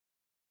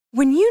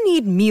When you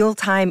need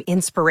mealtime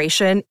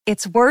inspiration,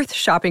 it's worth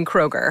shopping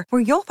Kroger,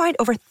 where you'll find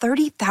over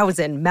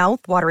 30,000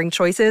 mouth-watering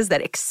choices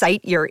that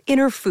excite your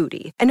inner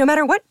foodie. And no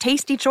matter what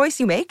tasty choice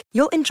you make,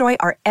 you'll enjoy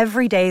our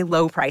everyday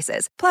low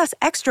prices, plus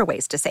extra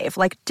ways to save,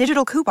 like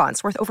digital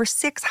coupons worth over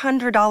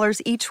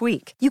 $600 each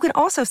week. You can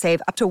also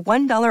save up to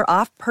 $1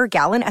 off per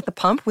gallon at the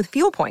pump with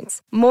fuel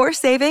points. More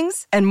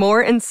savings and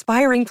more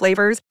inspiring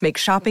flavors make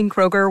shopping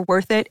Kroger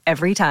worth it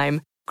every time.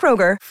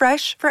 Kroger,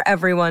 fresh for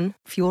everyone.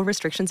 Fuel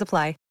restrictions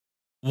apply.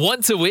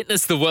 Want to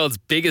witness the world's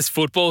biggest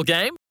football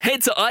game?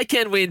 Head to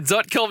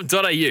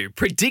iCanWin.com.au,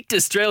 predict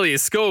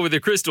Australia's score with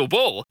a crystal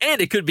ball, and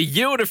it could be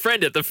you and a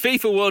friend at the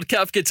FIFA World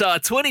Cup Qatar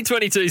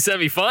 2022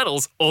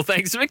 semi-finals, all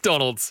thanks to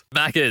McDonald's.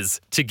 Maccas,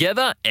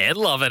 together and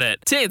loving it.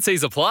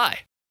 TNCs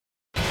apply.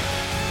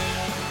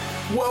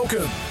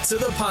 Welcome to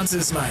the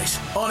Punters, Mate,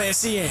 on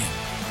SEN.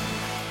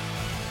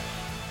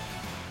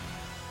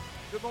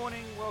 Good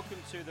morning, welcome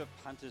to the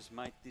Punters,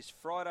 Mate. This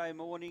Friday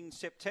morning,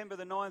 September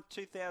the 9th,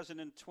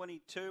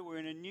 2022. We're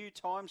in a new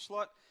time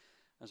slot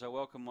as I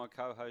welcome my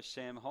co-host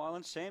Sam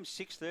Hyland. Sam,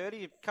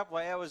 6:30, a couple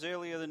of hours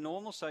earlier than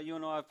normal, so you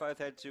and I have both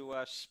had to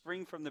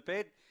spring from the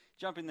bed,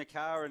 jump in the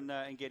car and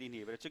get in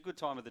here. But it's a good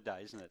time of the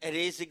day, isn't it? It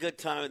is a good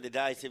time of the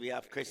day to be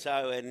up,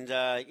 Chriso. And,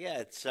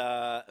 it's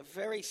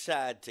very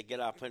sad to get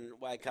up and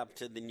wake up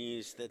to the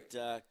news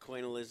that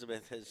Queen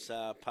Elizabeth has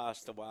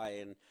passed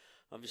away. And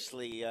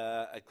obviously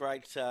a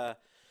great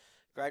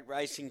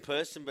racing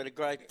person, but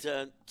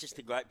just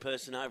a great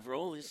person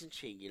overall, isn't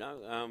she? You know,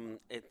 I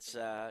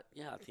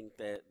think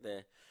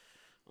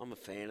I'm a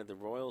fan of the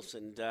Royals,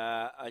 and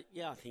I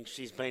think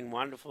she's been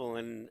wonderful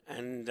and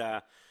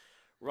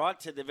right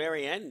to the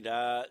very end,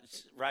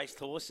 raced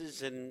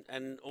horses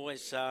and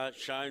always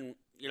shown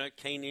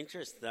keen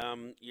interest. I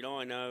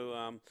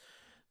know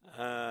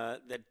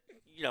that.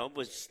 It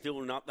was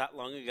still not that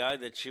long ago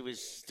that she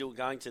was still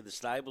going to the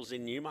stables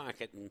in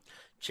Newmarket and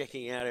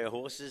checking out her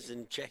horses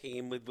and checking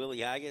in with Willie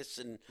Haggis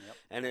and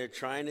her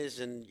trainers.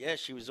 And,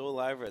 she was all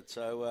over it.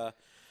 So,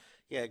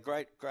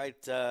 great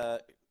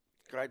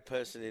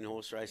person in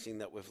horse racing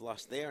that we've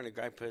lost there, and a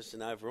great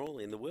person overall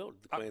in the world,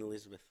 the Queen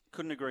Elizabeth.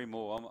 Couldn't agree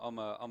more. I'm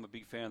a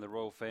big fan of the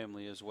royal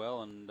family as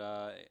well, and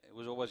it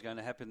was always going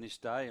to happen this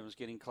day. It was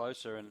getting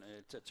closer, and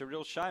it's a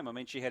real shame. I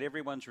mean, she had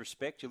everyone's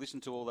respect. You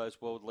listen to all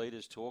those world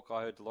leaders talk.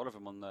 I heard a lot of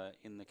them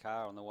in the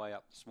car on the way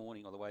up this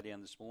morning or the way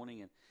down this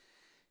morning, and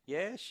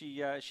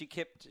she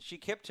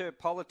kept her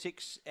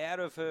politics out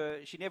of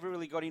her. She never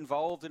really got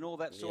involved in all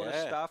that sort of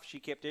stuff.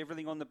 She kept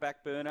everything on the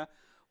back burner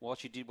while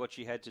she did what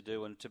she had to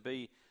do, and to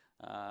be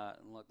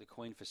like the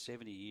Queen for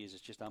 70 years,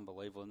 it's just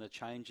unbelievable. And the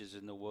changes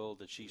in the world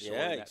that she saw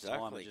in that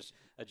time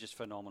are just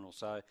phenomenal.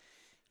 So,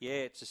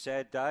 it's a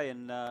sad day,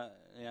 and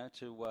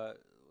to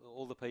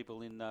all the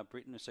people in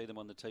Britain who see them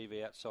on the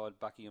TV outside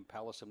Buckingham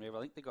Palace and whatever,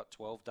 I think they got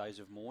 12 days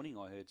of mourning,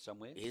 I heard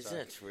somewhere. Is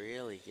it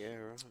really? Yeah,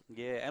 right.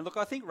 Yeah, and look,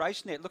 I think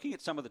RaceNet, looking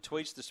at some of the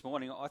tweets this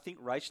morning, I think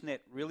RaceNet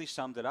really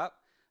summed it up.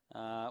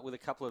 With a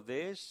couple of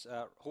theirs.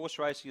 Horse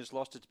racing has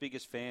lost its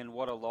biggest fan.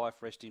 What a life,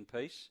 rest in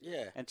peace.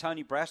 Yeah. And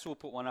Tony Brassel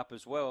put one up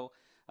as well.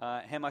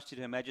 How much did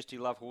Her Majesty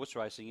love horse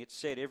racing? It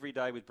said every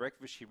day with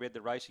breakfast she read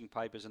the racing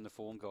papers and the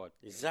form guide.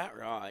 Is that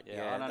right?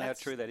 Yeah, I don't know how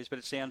true that is, but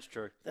it sounds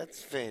true.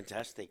 That's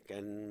fantastic,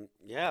 and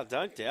I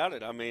don't doubt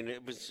it. I mean,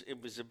 it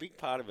was a big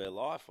part of her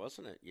life,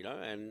 wasn't it?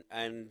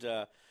 And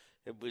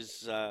it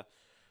was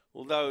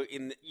although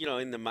in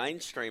the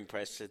mainstream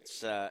press it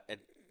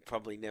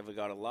probably never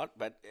got a lot,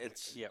 but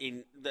it's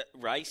in the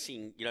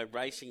racing,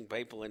 racing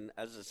people, and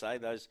as I say,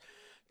 those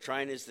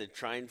trainers that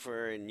trained for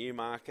her in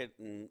Newmarket,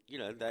 and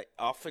they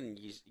often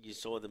you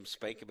saw them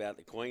speak about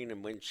the Queen,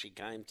 and when she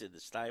came to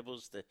the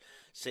stables to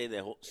see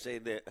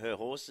her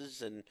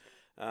horses, and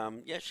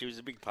she was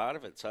a big part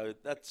of it. So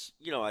that's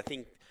I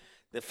think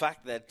the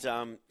fact that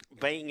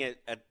being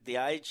at the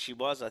age she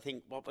was, I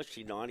think, what was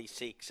she,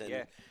 96,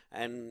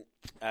 and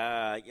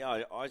I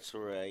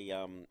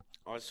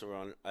saw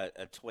on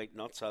a tweet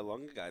not so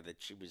long ago that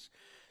she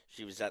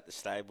was at the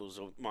stables,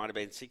 or it might have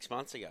been 6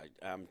 months ago,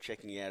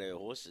 checking out her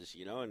horses,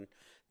 and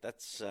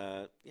that's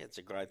it's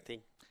a great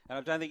thing. And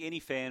I don't think any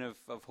fan of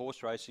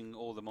horse racing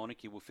or the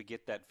monarchy will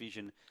forget that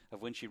vision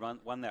of when she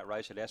won that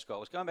race at Ascot. It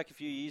was going back a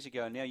few years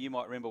ago. Now you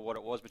might remember what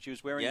it was, but she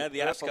was wearing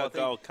the Ascot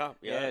Gold Cup.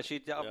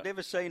 I've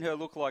never seen her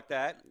look like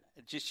that.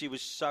 She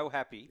was so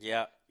happy.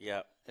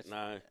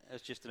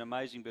 It's just an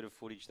amazing bit of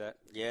footage. That.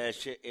 Yeah,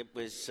 it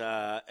was.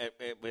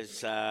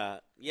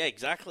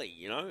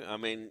 Exactly. I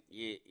mean,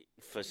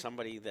 for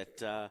somebody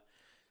that,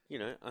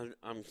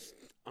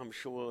 I'm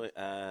sure.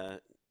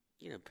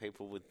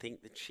 People would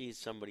think that she is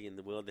somebody in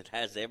the world that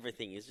has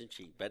everything, isn't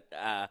she? But,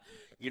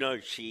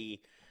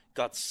 she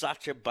got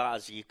such a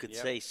buzz. You could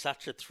see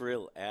such a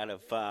thrill out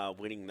of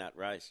winning that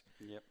race.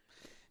 Yep,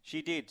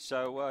 she did.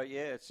 So,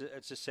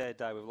 it's a sad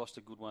day. We've lost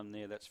a good one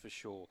there, that's for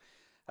sure.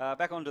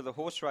 Back onto the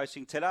horse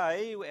racing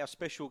today. Our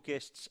special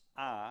guests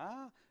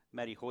are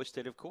Matty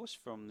Hoysted, of course,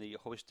 from the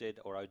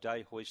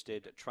O'Day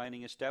Hoysted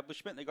training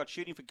establishment. They've got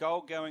Shooting for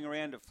Gold going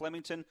around at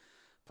Flemington,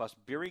 plus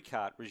Birry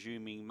Cart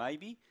resuming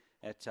maybe.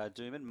 at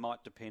Doomben.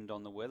 Might depend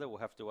on the weather. We'll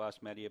have to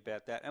ask Matty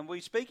about that. And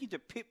we're speaking to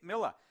Pip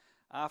Miller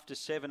after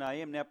 7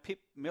 a.m. Now, Pip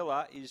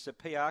Miller is a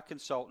PR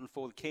consultant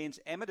for the Cairns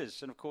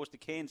Amateurs. And, of course, the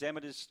Cairns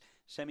Amateurs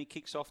semi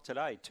kicks off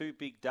today. 2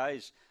 big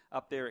days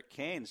up there at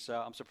Cairns. So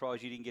I'm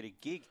surprised you didn't get a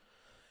gig.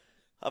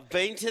 I've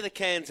been to the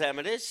Cairns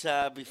Amateurs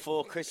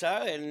before,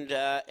 Chriso, and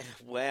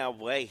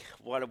wowee,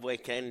 what a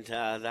weekend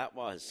that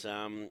was.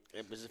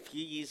 It was a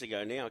few years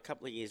ago now, a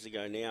couple of years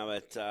ago now,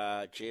 but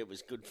it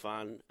was good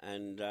fun.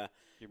 And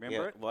you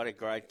remember it? What a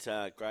great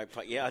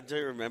fun. Yeah, I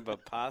do remember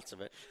parts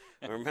of it.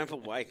 I remember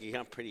waking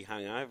up pretty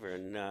hungover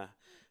and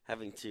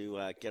having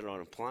to get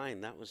on a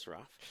plane. That was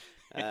rough.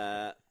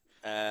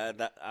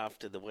 That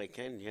after the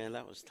weekend, yeah,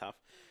 that was tough.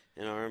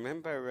 And I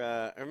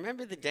remember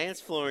the dance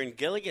floor in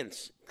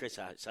Gilligan's, Chris.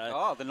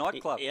 So, the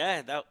nightclub.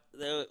 Yeah,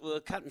 we were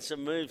cutting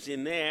some moves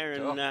in there,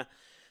 and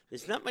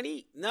there's not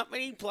many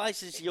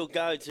places you'll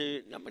go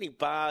to, not many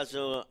bars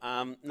or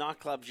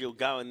nightclubs you'll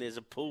go, and there's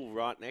a pool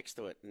right next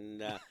to it,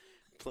 and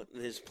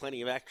there's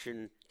plenty of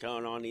action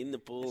going on in the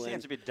pool. It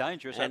sounds a bit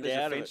dangerous. There's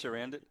a fence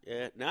around it.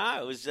 Yeah,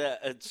 no, it was.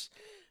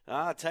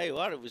 I'll tell you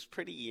what, it was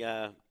pretty.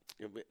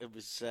 It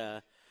was.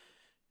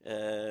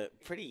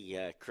 Pretty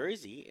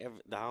cruisy,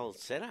 the whole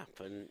setup,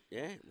 and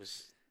yeah, it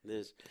was.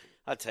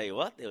 I'll tell you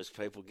what, there was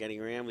people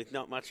getting around with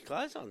not much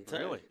clothes on too.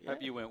 Really? Yeah.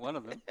 Hope you weren't one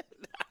of them.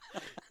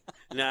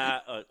 Nah,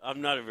 I'm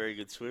not a very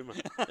good swimmer.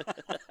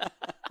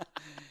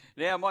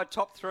 Now, my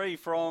top 3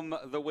 from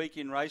the week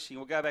in racing.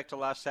 We'll go back to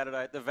last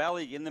Saturday at the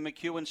Valley in the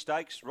McEwen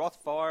Stakes.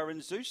 Rothfire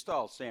and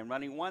Zoustyle, Sam,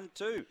 running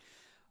 1-2.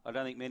 I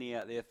don't think many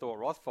out there thought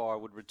Rothfire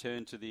would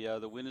return to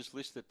the winners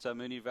list at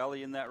Moonee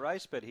Valley in that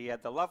race, but he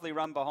had the lovely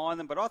run behind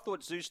them. But I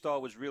thought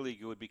Zoustyle was really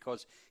good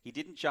because he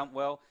didn't jump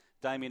well.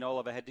 Damien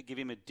Oliver had to give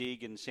him a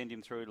dig and send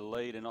him through to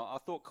lead. And I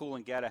thought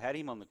Coolangatta had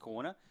him on the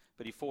corner,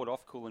 but he fought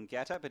off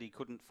Coolangatta, but he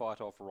couldn't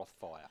fight off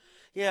Rothfire.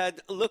 Yeah,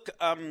 look,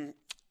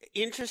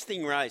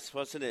 interesting race,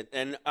 wasn't it?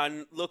 And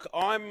look,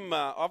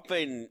 I've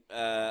been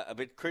a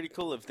bit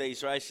critical of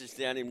these races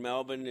down in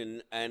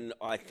Melbourne, and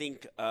I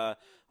think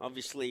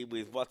obviously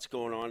with what's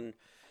going on,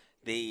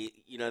 the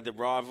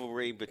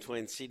rivalry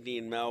between Sydney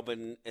and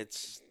Melbourne,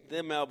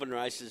 the Melbourne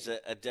races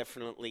are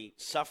definitely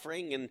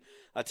suffering. And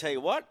I tell you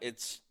what,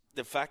 it's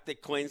the fact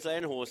that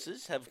Queensland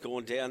horses have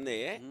gone down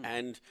there,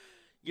 and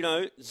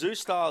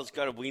Zoustyle's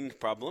got a wind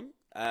problem.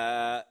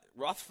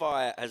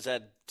 Rothfire has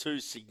had 2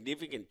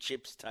 significant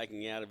chips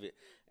taken out of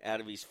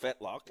his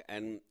fetlock,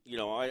 and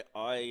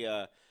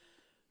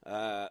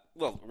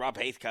Rob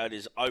Heathcote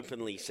has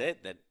openly said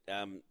that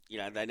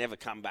they never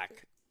come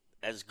back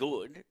as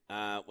good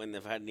when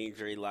they've had an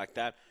injury like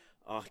that.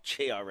 Oh,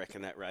 gee, I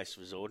reckon that race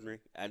was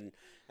ordinary, and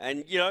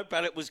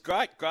but it was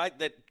great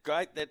that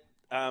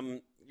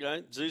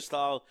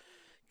Zoustyle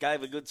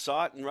gave a good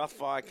sight, and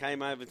Rothfire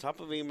came over top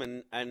of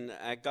him and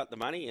got the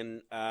money.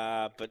 And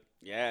but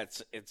yeah,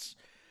 it's.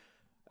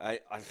 I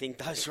think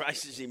those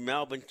races in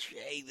Melbourne,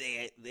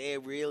 gee, they're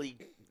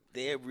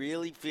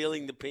really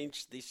feeling the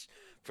pinch. This,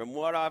 from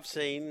what I've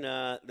seen,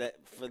 that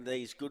for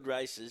these good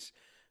races,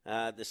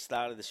 the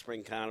start of the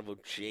Spring Carnival,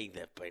 gee,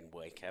 they've been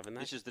weak, haven't they?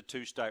 This is the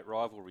 2-state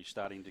rivalry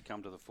starting to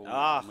come to the fore,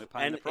 and we're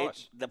paying the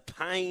price. The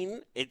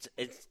pain, it's.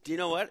 Do you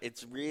know what?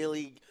 It's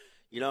really.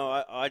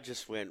 I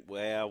just went,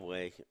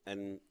 wowee.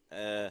 And,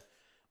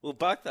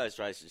 both those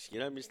races,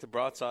 Mr.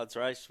 Brightside's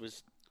race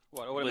was...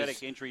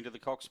 Automatic entry into the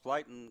Cox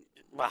Plate and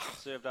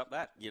served up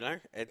that.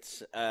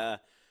 It's... I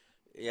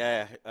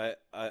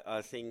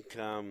think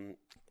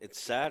it's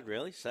sad,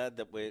 really. Sad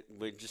that we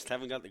just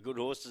haven't got the good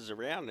horses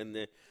around, and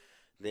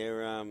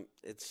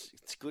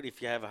it's good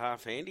if you have a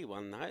half-handy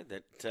one, though,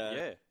 that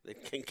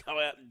can go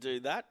out and do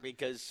that,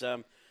 because,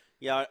 I'm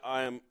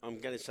going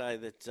to say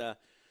that...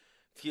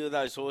 few of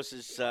those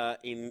horses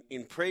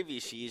in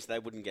previous years, they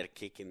wouldn't get a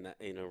kick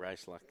in a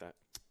race like that.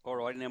 All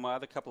right, now my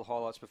other couple of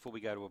highlights before we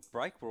go to a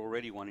break. We're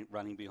already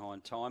running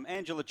behind time.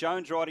 Angela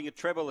Jones riding a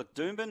treble at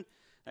Doomben.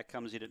 That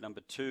comes in at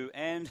number 2.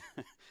 And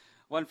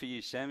one for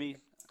you, Sammy.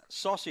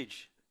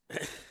 Sausage.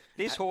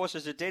 This horse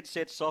is a dead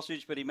set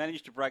sausage, but he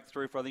managed to break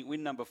through for, I think,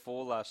 win number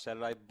 4 last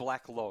Saturday.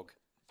 Black Log.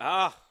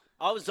 I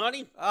was on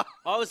him. I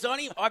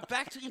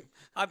backed him.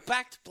 I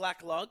backed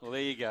Black Log. Well,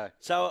 there you go.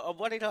 So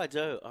what did I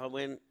do? I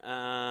went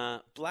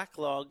Black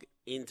Log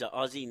into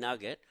Aussie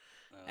Nugget.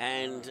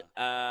 And,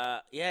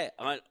 I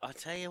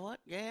tell you what,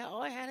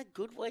 I had a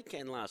good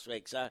weekend last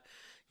week. So,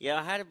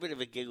 I had a bit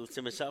of a giggle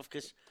to myself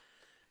because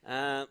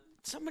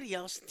somebody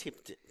else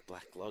tipped it,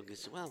 Black Log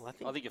as well. I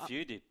think a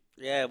few did.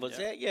 Yeah,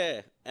 that?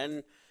 Yeah.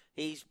 And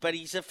he's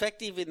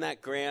effective in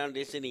that ground,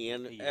 isn't he?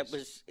 And it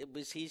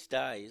was his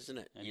day, isn't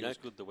it? And he was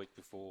good the week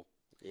before.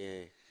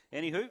 Yeah.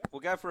 Anywho,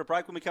 we'll go for a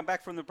break. When we come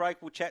back from the break,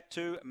 we'll chat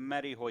to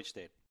Matty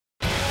Hoysted.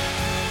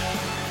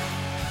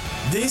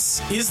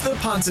 This is The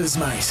Punters,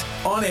 Mate,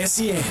 on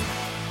SEN.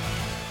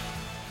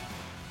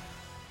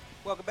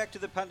 Welcome back to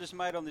The Punters,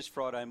 Mate, on this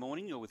Friday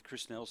morning. You're with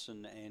Chris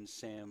Nelson and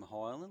Sam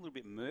Hyland. A little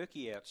bit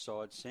murky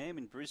outside, Sam,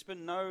 in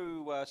Brisbane.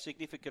 No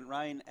significant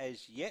rain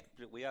as yet,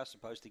 but we are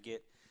supposed to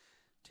get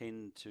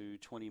 10 to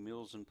 20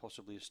 mils and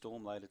possibly a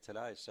storm later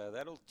today. So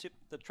that'll tip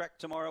the track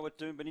tomorrow at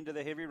Doomben into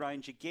the heavy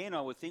range again,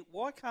 I would think.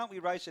 Why can't we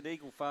race at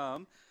Eagle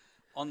Farm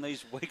on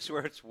these weeks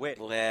where it's wet?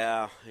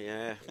 Wow,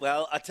 yeah.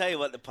 Well, I tell you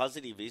what the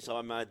positive is.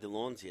 I mowed the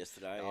lawns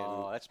yesterday.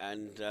 That's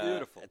and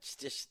beautiful. It's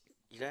just,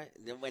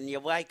 when you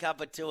wake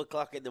up at 2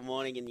 o'clock in the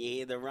morning and you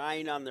hear the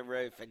rain on the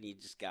roof and you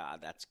just go,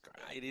 that's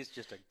great. It is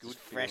just a good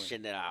feeling.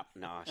 Freshen it up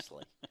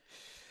nicely.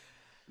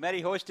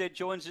 Matty Hoysted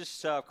joins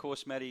us. Of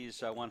course, Matty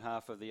is one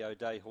half of the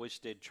O'Day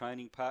Hoysted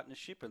training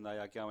partnership, and they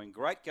are going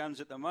great guns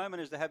at the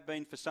moment, as they have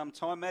been for some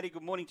time. Matty,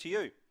 good morning to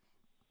you.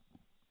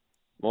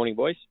 Morning,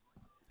 boys.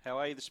 How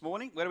are you this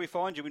morning? Where do we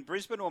find you, in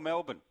Brisbane or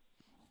Melbourne?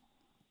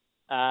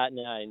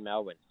 No, in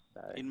Melbourne.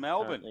 So in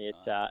Melbourne?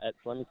 It's at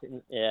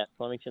Flemington. Yeah,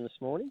 Flemington this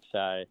morning.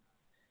 So,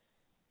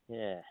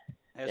 yeah.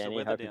 How's down the here,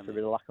 weather hoping down for there?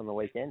 a bit of luck on the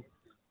weekend.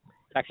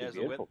 It's actually How's the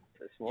beautiful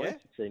this morning. Yeah?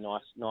 It's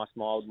a nice,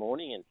 mild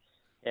morning, and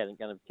they're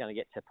going to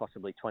get to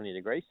possibly 20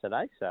 degrees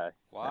today. So,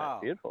 wow,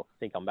 it's beautiful. I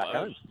think I'm back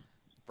home.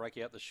 Break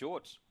out the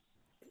shorts.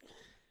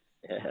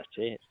 Yeah,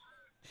 cheers.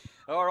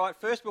 All right,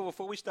 first of all,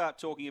 before we start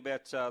talking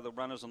about the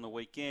runners on the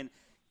weekend,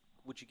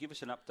 would you give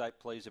us an update,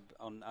 please,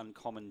 on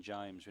Uncommon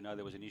James? We know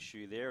there was an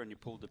issue there and you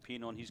pulled the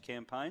pin on his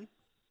campaign.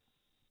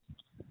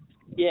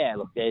 Yeah,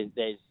 look,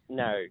 there's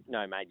no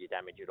major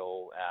damage at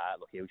all.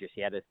 Look,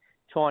 he had a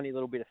tiny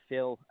little bit of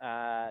fill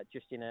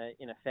just in a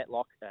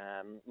fetlock.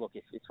 Look,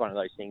 it's one of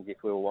those things. If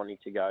we were wanting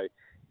to go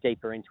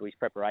deeper into his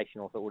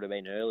preparation, or if it would have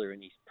been earlier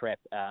in his prep,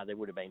 there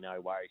would have been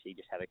no worries. He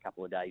just had a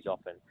couple of days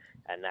off,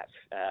 and that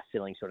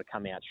filling sort of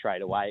come out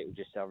straight away. It was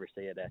just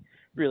obviously at a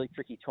really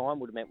tricky time.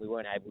 Would have meant we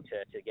weren't able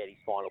to get his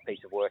final piece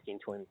of work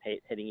into him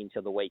heading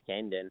into the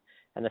weekend, and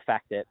the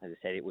fact that, as I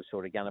said, it was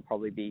sort of going to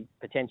probably be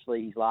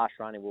potentially his last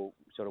run, and we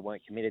sort of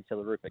weren't committed to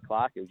the Rupert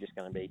Clark. It was just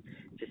going to be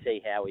to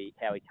see how he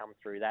comes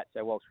through that.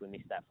 So whilst we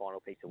missed that final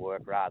piece of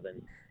work, rather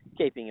than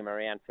keeping him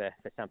around for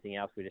something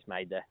else, we just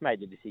made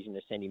the decision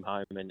to send him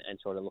home and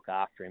sort of look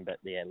after him. But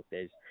yeah, look,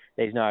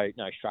 there's no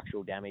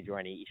structural damage or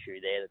any issue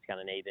there that's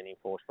going to need an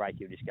enforced break.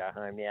 He'll just go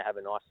home now, have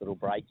a nice little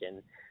break,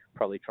 and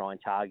probably try and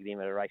target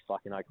him at a race like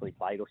an Oakley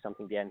Plate or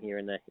something down here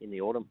in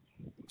the autumn.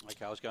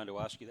 Okay, I was going to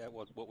ask you that,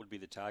 what would be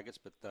the targets,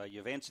 but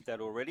you've answered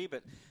that already.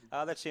 But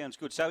that sounds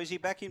good. So is he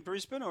back in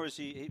Brisbane, or is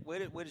he? Where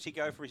does he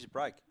go for his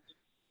break?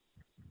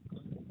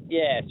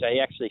 Yeah, so he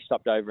actually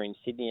stopped over in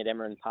Sydney at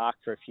Emerald Park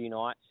for a few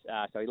nights.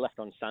 So he left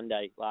on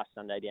last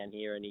Sunday down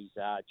here, and he's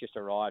just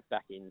arrived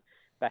back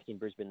in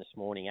Brisbane this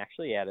morning.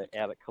 Actually, out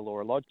at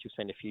Calora Lodge. He'll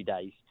spend a few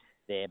days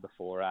there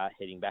before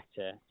heading back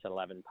to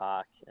Lavin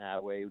Park,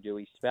 where he'll do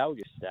his spell.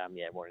 Just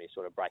wanting to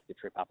sort of break the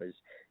trip up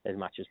as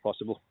much as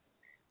possible.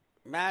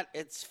 Matt,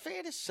 it's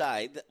fair to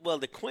say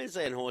that the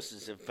Queensland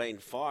horses have been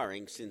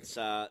firing since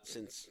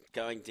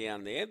going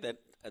down there.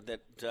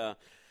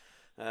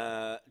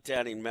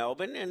 Down in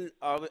Melbourne, and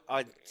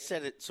I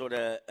said it sort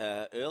of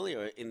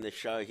earlier in the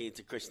show here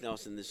to Chris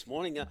Nelson this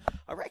morning.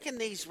 I reckon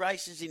these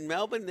races in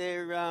Melbourne,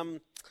 they're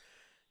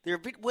a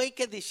bit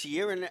weaker this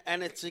year,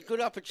 and it's a good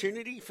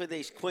opportunity for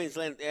these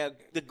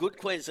the good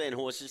Queensland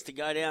horses to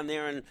go down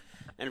there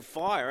and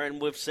fire,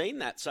 and we've seen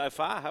that so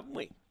far, haven't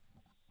we?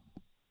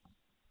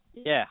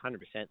 Yeah, 100%.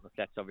 Look,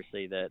 that's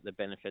obviously the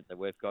benefit that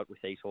we've got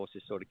with these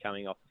horses sort of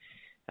coming off.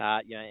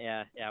 Our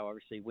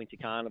obviously winter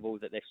carnival,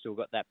 that they've still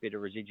got that bit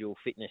of residual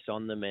fitness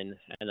on them, and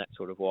that's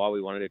sort of why we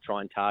wanted to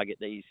try and target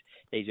these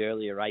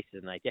earlier races,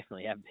 and they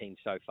definitely have been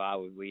so far.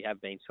 We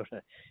have been sort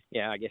of,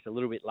 I guess a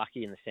little bit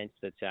lucky in the sense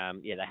that,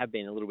 they have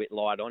been a little bit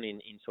light on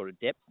in sort of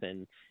depth,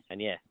 and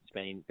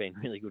it's been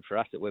really good for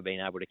us that we've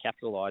been able to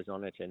capitalise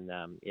on it, and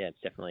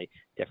it's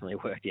definitely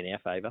worked in our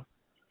favour.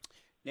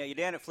 Now, you're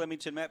down at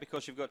Flemington, Matt,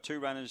 because you've got two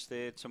runners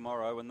there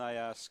tomorrow, and they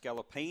are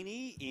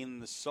Scalapini in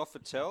the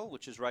Sofitel,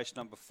 which is race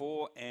number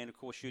 4, and, of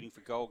course, Shooting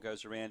for Gold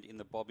goes around in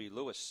the Bobby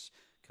Lewis.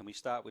 Can we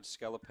start with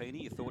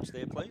Scalapini? Your thoughts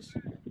there, please?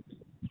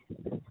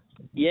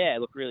 Yeah,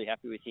 look, really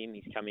happy with him.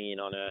 He's coming in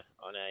on a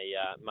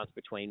month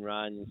between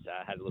runs.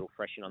 Had a little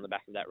freshen on the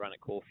back of that run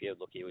at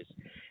Caulfield. Look, he was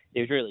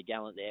really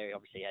gallant there. He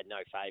obviously had no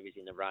favours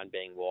in the run,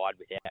 being wide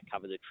without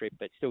cover the trip,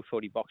 but still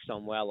thought he boxed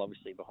on well.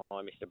 Obviously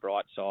behind Mr.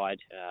 Brightside.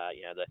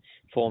 The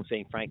form's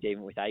being franked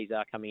even with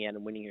Azar coming out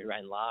and winning, who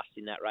ran last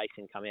in that race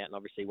and come out and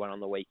obviously won on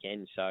the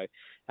weekend. So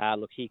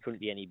look, he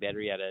couldn't be any better.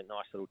 He had a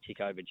nice little tick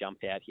over jump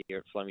out here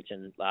at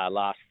Flemington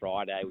last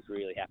Friday. Was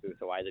really happy with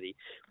the way that he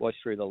was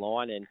through the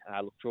line, and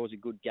look, draws a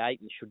good gate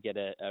and should get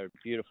a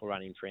beautiful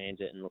run in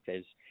transit. And look,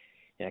 there's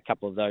a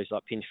couple of those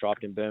like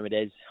Pinstriped and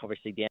Bermudez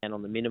obviously down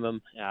on the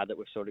minimum that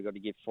we've sort of got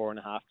to give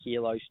 4.5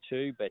 kilos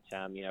to, but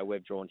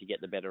we've drawn to get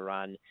the better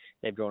run.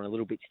 They've drawn a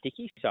little bit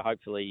sticky, so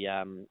hopefully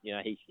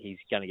he's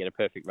going to get a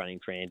perfect run in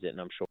transit,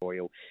 and I'm sure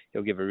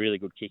he'll give a really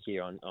good kick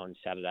here on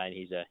Saturday, and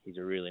he's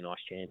a really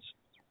nice chance.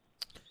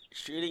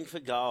 Shooting for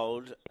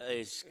Gold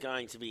is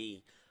going to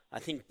be, I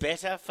think,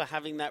 better for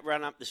having that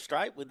run up the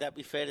straight. Would that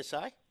be fair to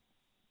say?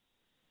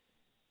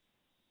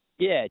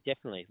 Yeah,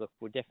 definitely. Look,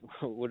 we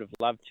definitely would have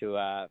loved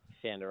to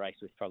found a race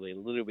with probably a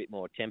little bit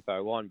more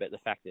tempo on, but the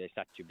fact that there's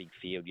such a big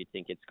field, you'd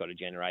think it's got to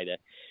generate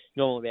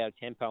normal about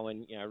tempo,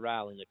 and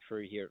railing the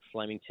crew here at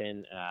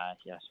Flemington. I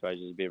suppose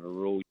there's a bit of a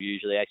rule.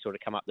 Usually they sort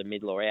of come up the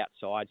middle or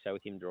outside. So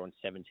with him drawing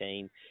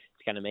 17,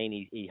 it's going to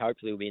mean he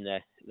hopefully will be in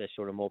the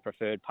sort of more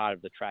preferred part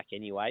of the track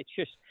anyway. It's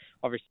just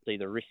obviously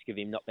the risk of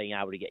him not being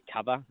able to get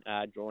cover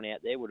drawn out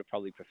there. Would have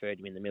probably preferred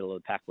him in the middle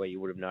of the pack where you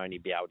would have known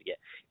he'd be able to get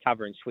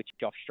cover and switch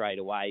off straight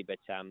away. But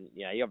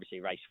he obviously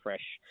raced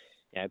fresh,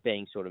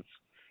 being sort of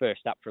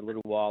first up for a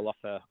little while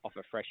off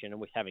a freshen, and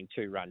with having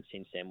 2 runs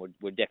since then,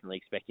 would definitely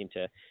expect him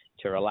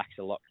to relax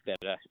a lot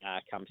better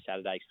come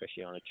Saturday,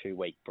 especially on a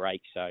 2-week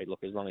break. So look,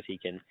 as long as he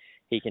can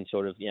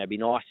sort of be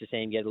nice to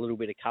see him get a little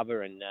bit of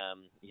cover, and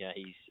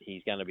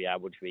he's going to be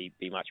able to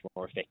be much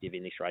more effective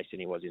in this race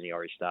than he was in the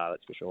Orange Star,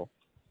 that's for sure.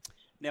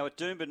 Now at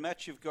Doomben,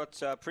 Match, you've got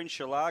Prince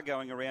Shalar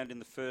going around in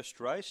the first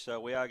race.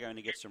 So we are going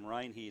to get some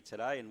rain here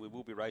today, and we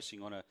will be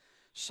racing on a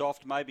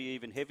soft, maybe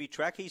even heavy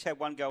track. He's had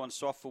one go on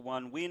soft for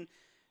 1 win.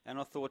 And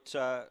I thought,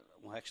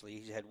 actually,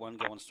 he's had one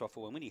go on soft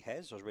for 1 win. He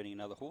has. I was reading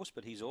another horse,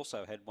 but he's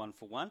also had 1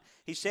 for 1.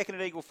 He's second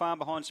at Eagle Farm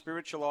behind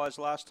Spiritualised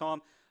last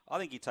time. I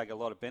think he'd take a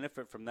lot of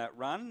benefit from that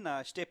run.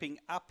 Stepping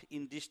up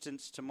in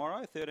distance tomorrow,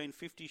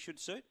 1350 should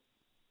suit.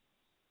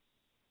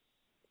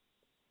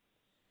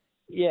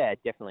 Yeah,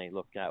 definitely.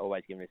 Look,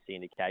 always giving us the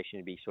indication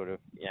to be sort of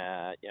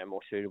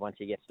more suited once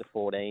he gets to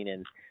 14,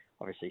 and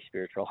obviously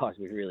Spiritualised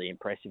was really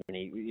impressive, and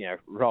he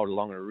rolled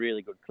along at a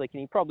really good click,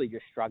 and he probably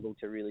just struggled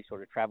to really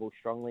sort of travel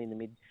strongly in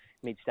the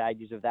mid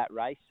stages of that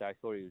race. So I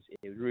thought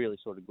he was really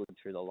sort of good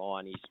through the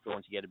line. He's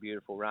drawn to get a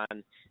beautiful run,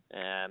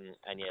 and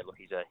yeah, look,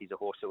 he's a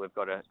horse that we've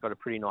got a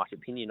pretty nice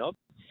opinion of.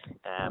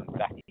 In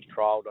fact, he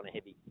trialled on a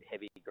heavy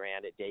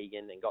ground at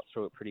Deagon and got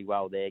through it pretty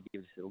well there.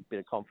 Gives us a little bit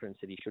of confidence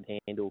that he should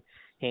handle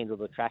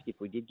the track if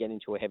we did get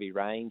into a heavy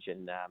range.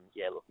 And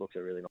looks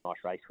a really nice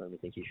race for him. We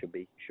think he should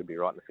be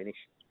right in the finish.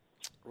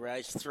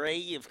 Race 3,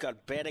 you've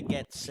got Better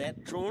Get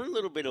Set, drawn a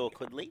little bit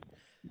awkwardly.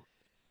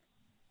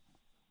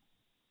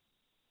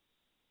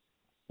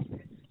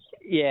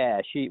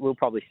 Yeah, we'll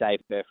probably save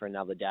her for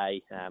another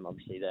day.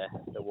 Obviously,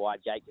 the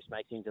wide gate just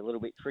makes things a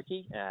little bit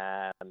tricky.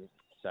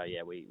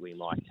 We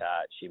might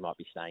she might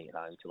be staying at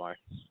home tomorrow.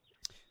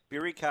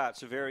 Berry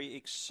Cart's a very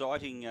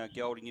exciting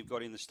gelding you've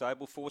got in the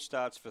stable. 4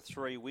 starts for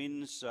 3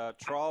 wins.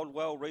 Trialled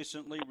well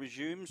recently.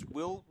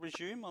 Will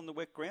resume on the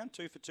wet ground.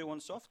 2 for 2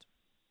 on soft.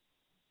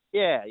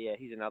 Yeah,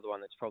 he's another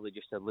one that's probably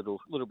just a little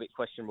bit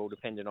questionable,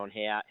 depending on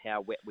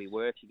how wet we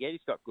were to get.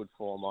 He's got good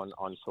form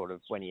on sort of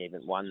when he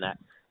even won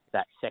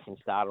that second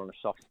start on a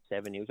soft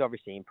 7. He was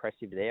obviously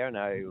impressive there. I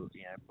know,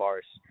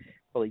 Boris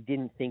probably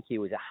didn't think he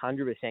was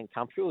 100%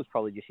 comfortable. It was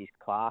probably just his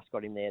class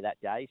got him there that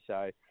day.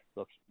 So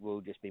look,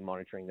 we'll just be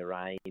monitoring the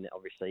rain.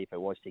 Obviously, if it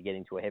was to get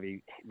into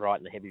right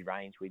in the heavy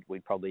range,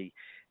 we'd probably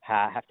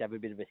have to have a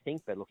bit of a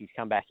think. But look, he's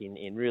come back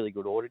in really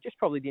good order. Just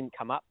probably didn't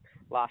come up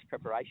last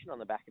preparation on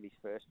the back of his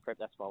first prep.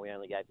 That's why we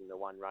only gave him the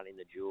 1 run in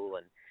the duel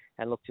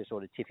and looked to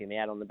sort of tip him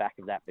out on the back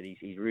of that. But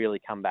he's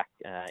really come back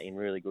in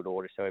really good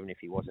order. So even if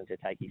he wasn't to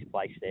take his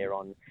place there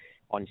on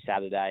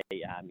Saturday,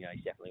 he's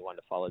definitely one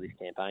to follow this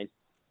campaign.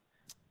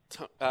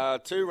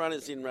 2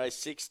 runners in race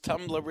 6,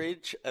 Tumbler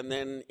Ridge and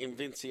then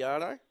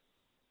Invinciano.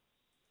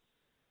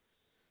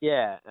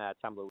 Yeah,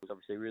 Tumbler was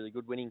obviously really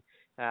good, winning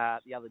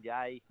the other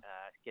day,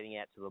 getting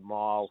out to the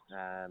mile.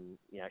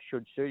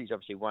 Should suit. He's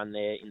obviously won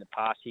there in the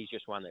past. He's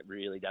just one that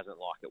really doesn't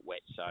like it wet.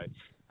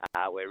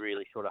 So we're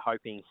really sort of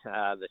hoping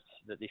that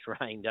this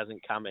rain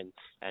doesn't come, and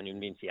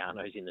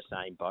Invinciano's in the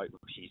same boat.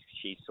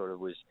 She sort of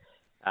was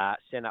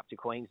sent up to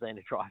Queensland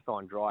to try and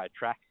find drier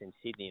tracks in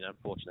Sydney, and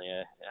unfortunately,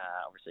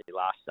 obviously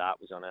last start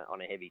was on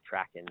a heavy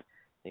track, and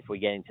if we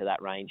get into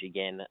that range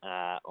again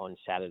on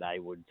Saturday,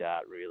 would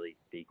really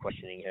be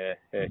questioning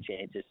her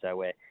chances. So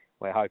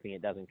we're hoping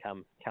it doesn't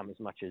come as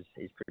much as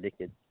is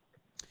predicted.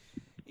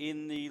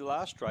 In the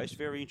last race,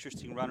 very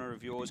interesting runner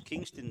of yours,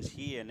 Kingston's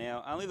here.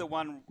 Now, only the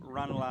 1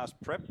 run last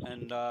prep,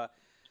 and I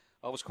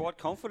was quite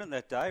confident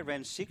that day.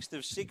 Ran 6th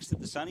of 6 at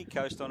the Sunny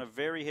Coast on a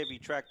very heavy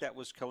track. That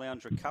was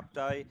Caloundra Cup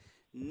Day.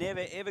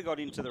 Never, ever got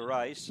into the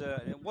race.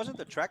 It wasn't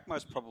the track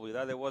most probably,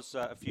 though. There was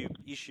a few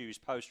issues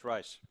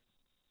post-race.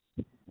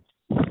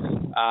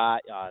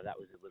 That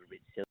was a little bit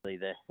silly.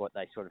 What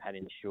they sort of had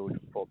in the shoot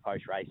for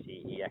post race,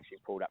 he actually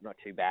pulled up not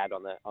too bad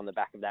on the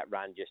back of that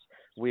run. Just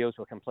wheels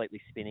were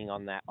completely spinning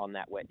on that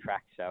wet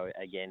track. So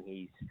again,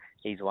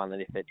 he's one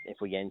that if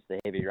we get into the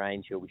heavy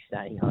range, he'll be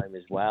staying home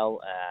as well.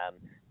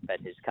 But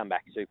has come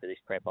back super this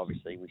prep.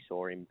 Obviously, we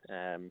saw him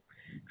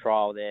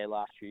trial there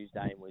last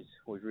Tuesday and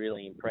was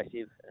really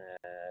impressive.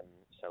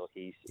 So look,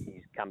 he's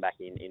come back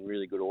in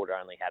really good order.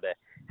 Only had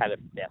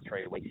about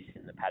 3 weeks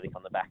in the paddock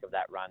on the back of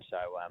that run. So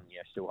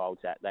still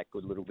holds that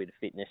good little bit of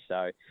fitness.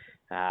 So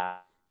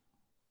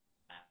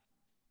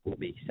we'll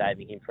be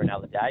saving him for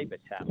another day. But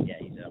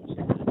he's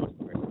obviously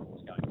really nice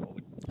horse going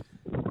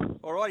forward.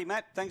 All righty,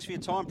 Matt. Thanks for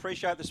your time.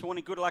 Appreciate it this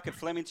morning. Good luck at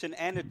Flemington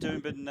and at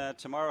Doomben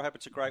tomorrow. Hope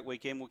it's a great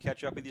weekend. We'll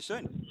catch up with you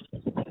soon.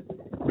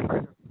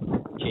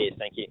 Cheers.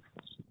 Thank you.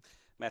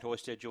 Matt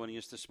Hoysted joining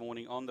us this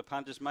morning on The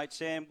Punters, mate.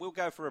 Sam, we'll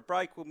go for a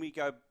break. When we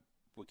come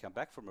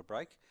back from a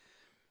break,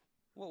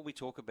 what will we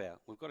talk about?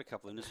 We've got a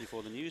couple of minutes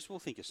before the news. We'll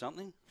think of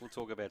something. We'll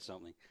talk about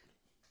something.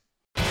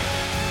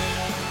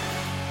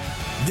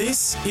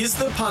 This is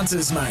The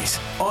Punters Mate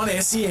on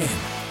SEN.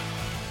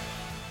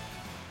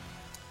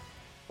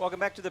 Welcome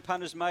back to The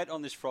Punters Mate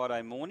on this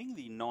Friday morning,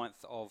 the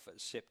 9th of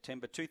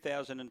September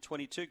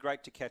 2022.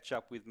 Great to catch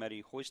up with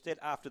Matty Hoysted.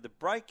 After the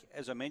break,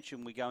 as I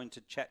mentioned, we're going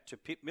to chat to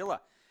Pip Miller,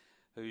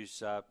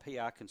 who's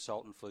PR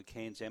consultant for the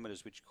Cairns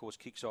Amateurs, which of course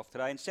kicks off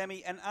today. And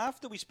Sammy, and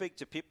after we speak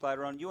to Pip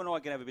later on, you and I are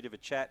going to have a bit of a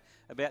chat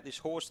about this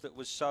horse that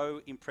was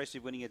so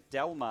impressive winning at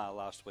Del Mar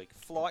last week.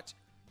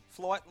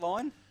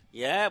 Flightline?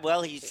 Yeah,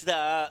 well, he's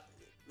they're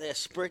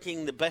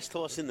sprinting the best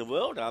horse in the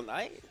world, aren't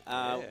they?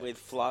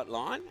 With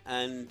Flightline,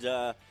 and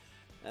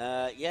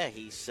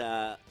he's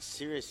a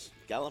serious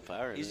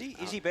galloper. Is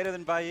he better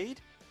than Baid?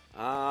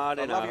 I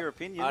don't know. Love your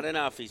opinion. I don't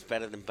know if he's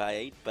better than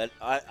Baid, but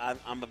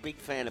I'm a big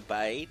fan of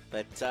Baid.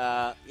 But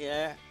I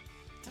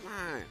don't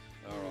know.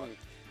 All right.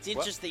 It's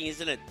interesting,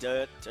 isn't it?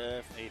 Dirt,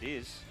 turf. It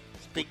is.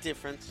 It's a big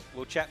difference.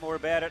 We'll chat more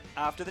about it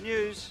after the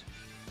news.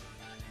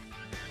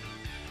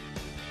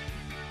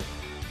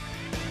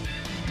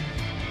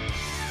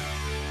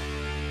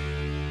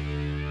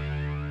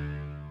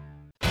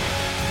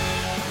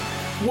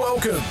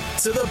 Welcome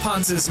to The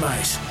Punters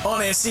Mate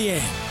on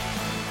SEN.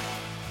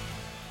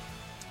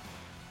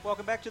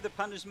 Welcome back to The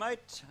Punters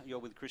Mate. You're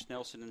with Chris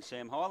Nelson and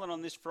Sam Hyland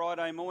on this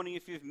Friday morning.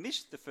 If you've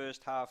missed the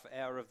first half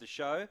hour of the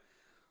show,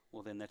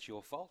 well, then that's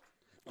your fault.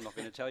 I'm not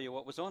going to tell you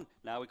what was on.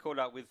 No, we caught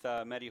up with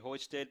Matty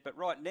Hoysted. But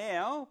right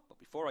now,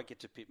 before I get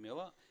to Pip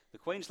Miller, the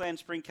Queensland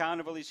Spring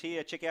Carnival is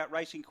here. Check out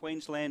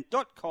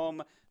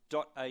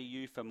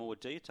racingqueensland.com.au for more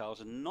details.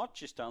 And not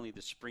just only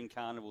the Spring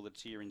Carnival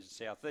that's here in the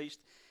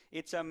southeast.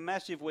 It's a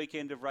massive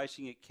weekend of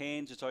racing at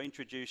Cairns as I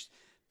introduced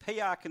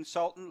PR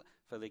consultant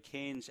for the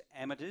Cairns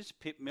Amateurs,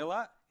 Pip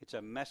Miller. It's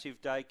a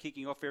massive day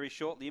kicking off very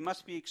shortly. You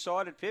must be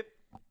excited, Pip.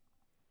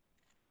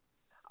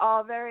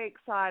 Oh, very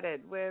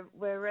excited.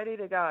 We're ready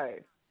to go.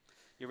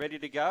 You're ready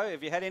to go?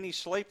 Have you had any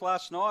sleep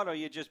last night, or are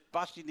you just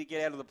busting to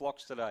get out of the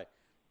blocks today?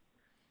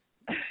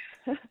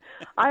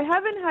 I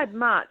haven't had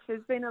much.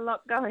 There's been a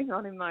lot going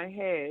on in my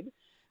head.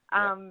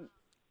 And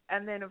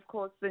then, of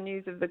course, the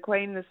news of the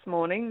Queen this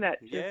morning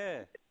that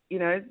just,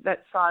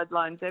 that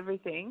sidelines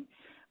everything.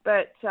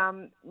 But,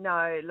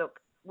 no, look,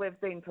 we've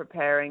been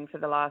preparing for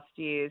the last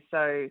year,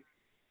 so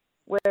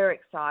we're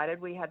excited.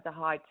 We had the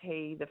high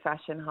tea, the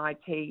fashion high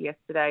tea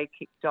yesterday,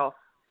 kicked off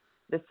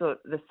the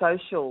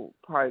social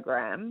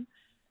program,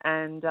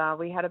 and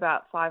we had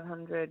about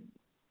 500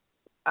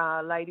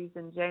 ladies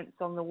and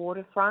gents on the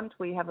waterfront.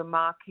 We have a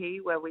marquee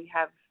where we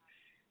have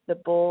the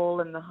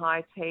ball and the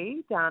high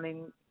tea down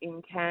in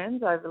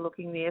Cairns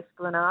overlooking the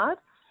Esplanade.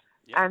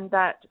 Yep. And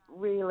that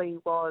really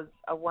was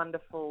a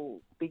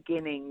wonderful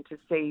beginning to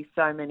see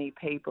so many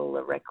people,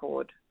 a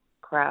record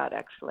crowd,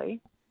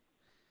 actually.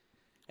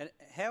 And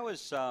how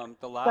was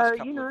the last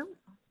couple of...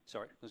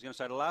 Sorry, I was going to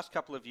say, the last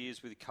couple of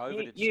years with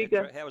COVID,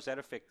 etc., how has that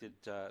affected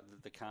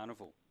the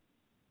carnival?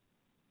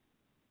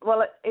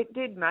 Well, it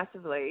did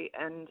massively,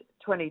 and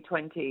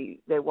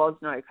 2020, there was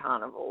no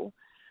carnival.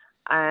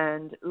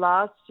 And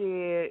last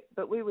year,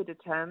 but we were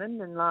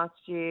determined, and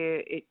last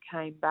year it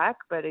came back,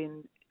 but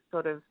in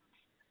sort of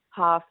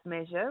half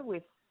measure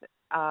with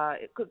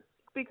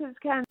because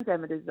Cairns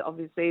Amateurs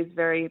obviously is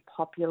very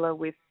popular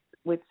with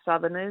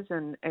Southerners,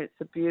 and it's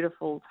a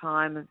beautiful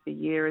time of the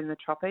year in the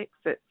tropics.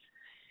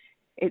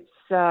 It's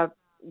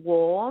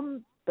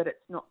warm, but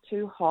it's not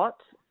too hot,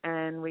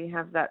 and we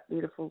have that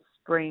beautiful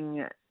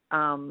spring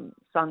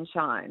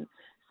sunshine.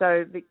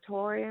 So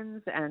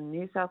Victorians and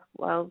New South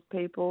Wales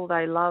people,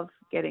 they love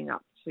getting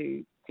up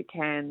to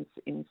Cairns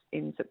in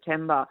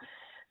September.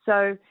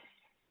 So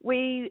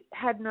we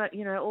had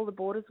all the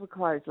borders were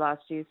closed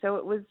last year, so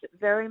it was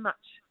very much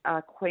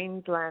a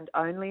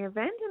Queensland-only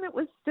event, and it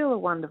was still a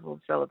wonderful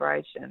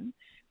celebration.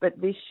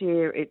 But this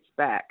year it's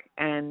back,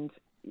 and,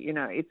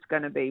 it's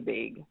going to be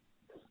big.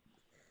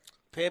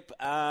 Pip,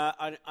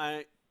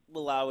 I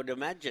would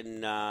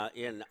imagine,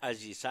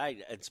 as you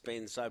say, it's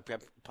been so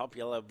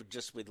popular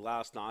just with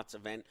last night's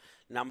event.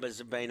 Numbers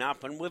have been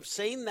up, and we've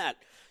seen that,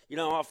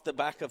 off the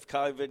back of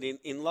COVID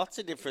in lots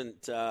of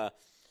different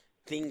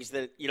things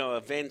that,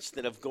 events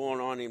that have gone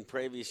on in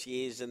previous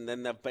years, and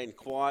then they've been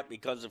quiet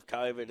because of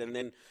COVID, and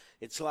then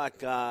it's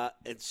like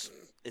it's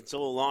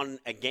all on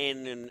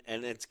again,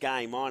 and it's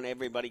game on.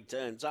 Everybody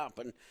turns up,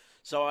 and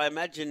so I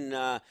imagine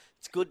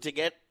it's good to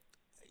get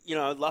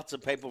lots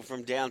of people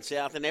from down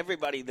south and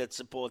everybody that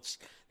supports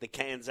the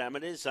Cairns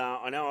Amateurs.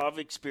 I know I've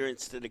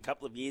experienced it a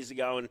couple of years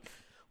ago, and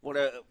what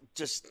a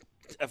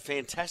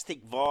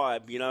fantastic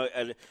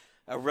vibe,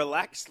 a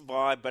relaxed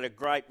vibe, but a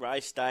great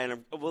race day and a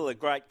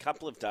great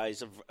couple of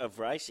days of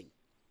racing.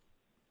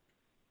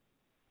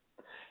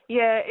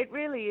 Yeah, it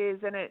really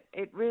is, and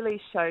it really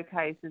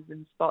showcases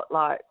and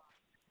spotlights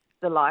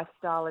the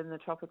lifestyle in the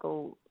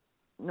tropical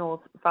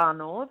far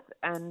north,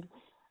 and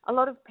a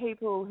lot of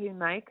people who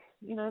make,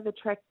 the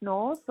trek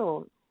north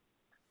or,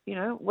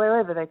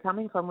 wherever they're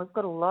coming from. We've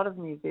got a lot of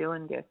New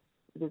Zealand guest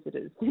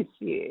visitors this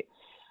year,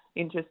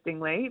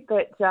 interestingly.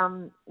 But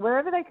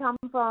wherever they come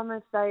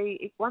from,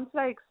 once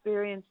they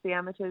experience the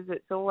Amateurs,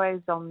 it's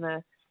always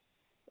on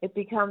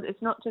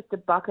it's not just a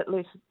bucket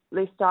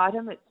list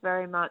item. It's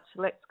very much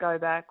let's go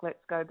back.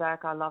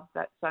 I love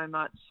that so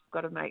much.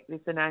 Got to make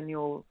this an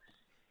annual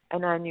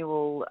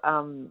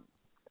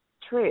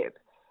trip.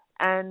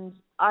 And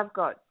I've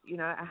got,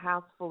 a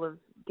house full of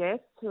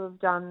guests who have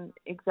done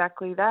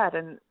exactly that,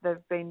 and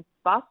they've been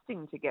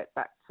busting to get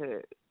back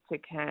to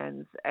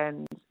Cairns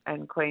and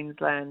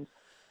Queensland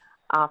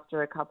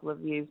after a couple of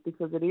years,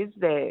 because it is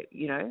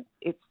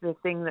it's the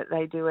thing that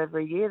they do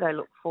every year. They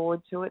look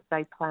forward to it,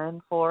 they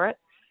plan for it,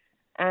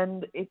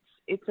 and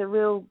it's a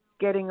real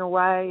getting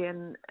away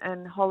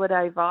and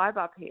holiday vibe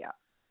up here.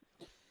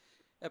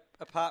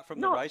 Apart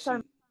from the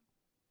racing,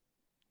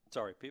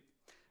 sorry, Pip.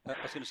 I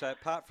was going to say,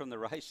 apart from the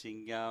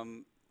racing,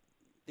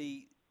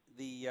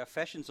 the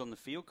Fashions on the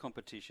Field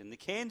competition, the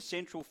Cairns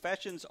Central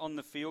Fashions on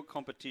the Field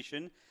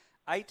competition,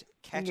 8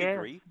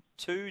 category,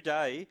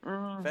 2-day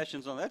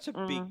Fashions on. That's a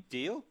big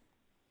deal.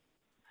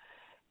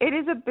 It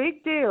is a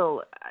big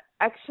deal.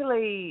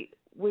 Actually,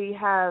 we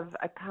have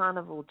a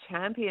carnival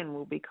champion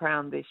will be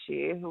crowned this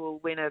year, who will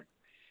win a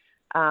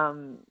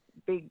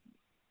big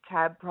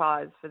tab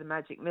prize for the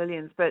Magic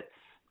Millions. But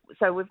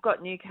so we've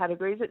got new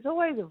categories. It's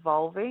always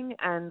evolving,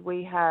 and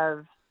we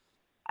have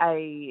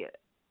a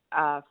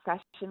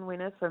fashion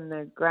winner from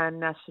the Grand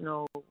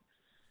National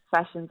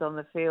Fashions on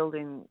the Field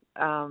in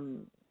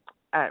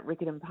at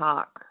Riccarton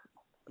Park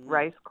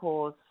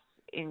Racecourse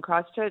in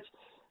Christchurch.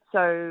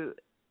 So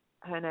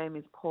her name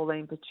is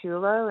Pauline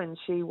Paciullo, and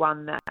she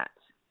won that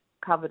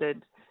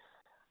coveted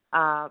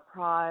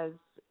prize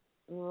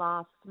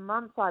last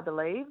month, I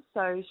believe.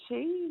 So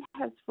she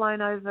has flown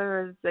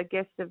over as a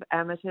guest of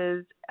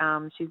Amateurs.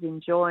 She's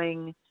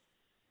enjoying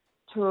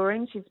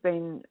touring. She's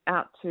been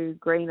out to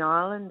Green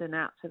Island and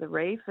out to the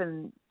Reef,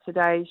 and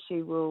today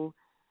she will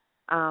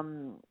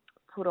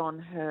put on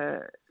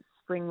her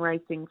spring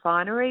racing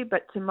finery,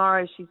 but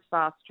tomorrow she's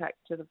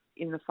fast-tracked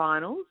in the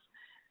finals.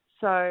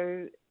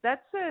 So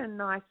that's a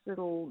nice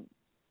little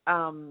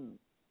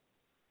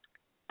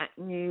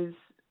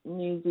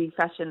newsy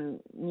fashion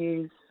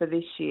news for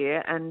this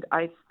year, and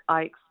I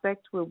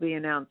expect we'll be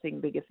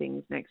announcing bigger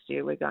things next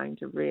year. We're going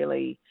to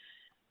really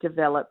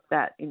develop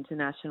that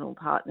international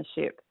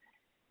partnership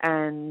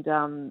and,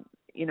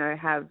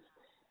 have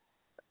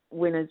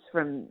winners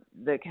from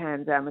the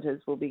Cairns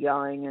Amateurs will be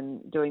going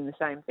and doing the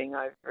same thing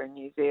over in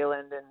New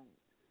Zealand and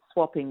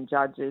swapping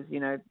judges,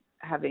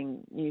 having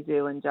New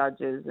Zealand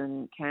judges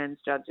and Cairns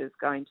judges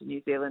going to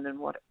New Zealand and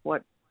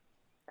what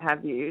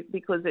have you,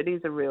 because it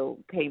is a real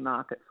key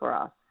market for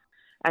us.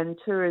 And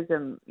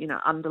tourism,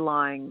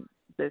 underlying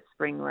the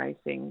spring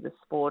racing, the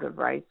sport of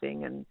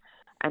racing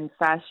and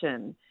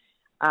fashion,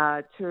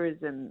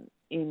 tourism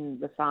in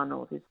the Far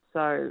North is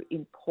so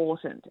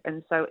important.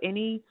 And so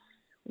any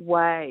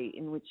way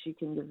in which you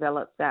can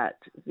develop that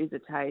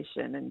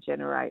visitation and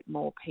generate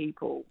more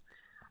people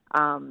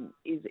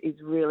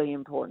is really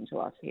important to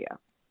us here.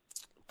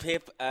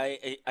 Pip,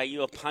 are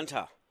you a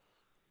punter?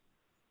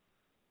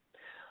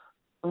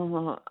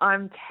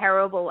 I'm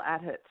terrible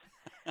at it.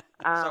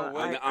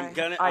 I'm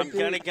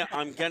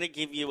gonna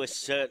give you a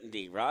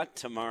certainty, right?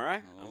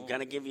 Tomorrow, I'm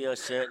gonna give you a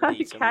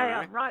certainty tomorrow.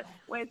 I'm right.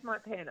 Where's my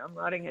pen? I'm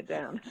writing it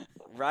down.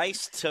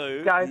 Race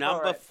 2,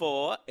 number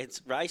 4.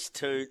 It's race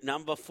 2,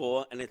 number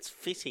 4, and it's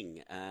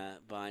fitting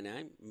by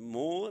name.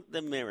 More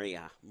the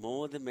merrier.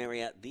 More the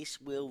merrier.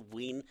 This will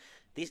win.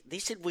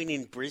 This would win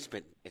in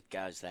Brisbane. It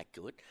goes that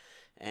good,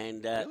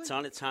 and really? It's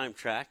on its home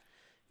track.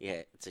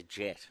 Yeah, it's a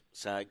jet.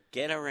 So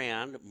get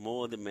around,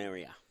 more the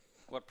merrier.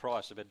 What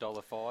price? About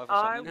 $1.05 or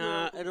something?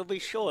 No, it'll be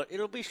short.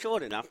 It'll be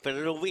short enough, but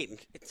it'll win.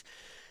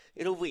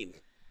 It'll win.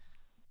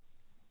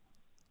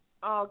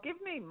 Oh,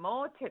 give me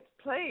more tips,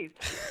 please.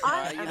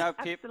 I am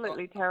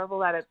absolutely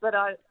terrible at it, but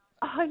I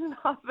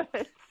love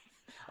it.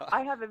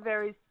 I have a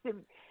very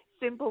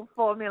simple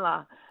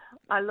formula.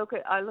 I look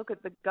at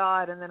the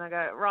guide and then I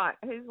go, right,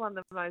 who's won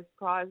the most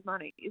prize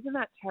money? Isn't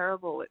that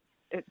terrible?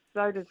 It's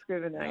so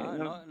discriminating.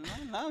 No,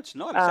 it's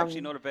not. It's actually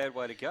not a bad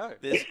way to go.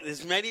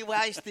 There's many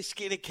ways to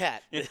skin a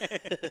cat.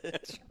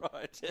 That's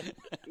right.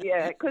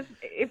 Yeah, because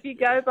if you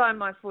go by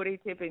my footy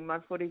tipping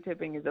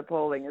is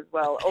appalling as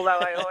well, although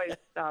I always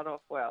start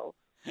off well.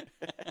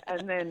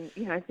 And then,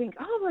 think,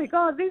 oh my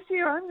God, this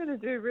year I'm going to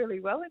do really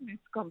well in this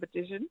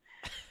competition.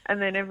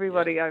 And then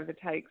everybody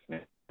overtakes me.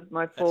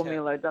 My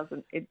formula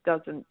doesn't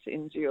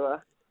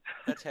endure.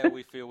 That's how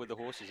we feel with the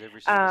horses every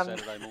single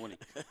Saturday morning.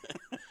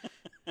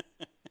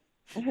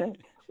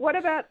 What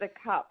about the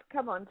Cup?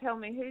 Come on, tell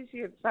me, who's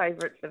your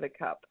favourite for the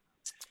Cup?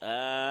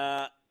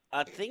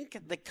 I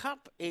think the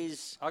Cup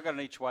is... I got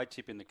an each way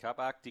tip in the Cup,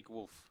 Arctic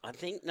Wolf. I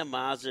think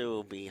Namazu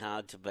will be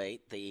hard to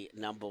beat, the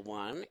number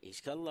 1.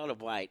 He's got a lot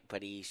of weight,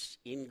 but he's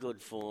in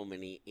good form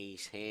and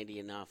he's handy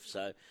enough.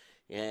 So,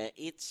 yeah,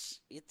 it's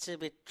a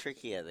bit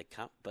trickier, the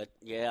Cup. But,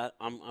 yeah,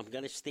 I'm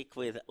going to stick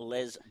with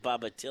Les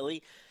Bubba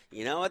Tilly.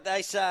 You know what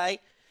they say?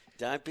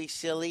 Don't be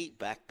silly,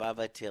 back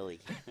Bubba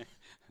Tilly.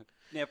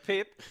 Now,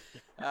 Pip,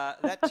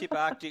 that tip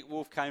Arctic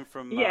Wolf came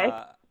from...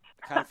 Yes.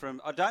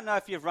 I don't know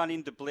if you've run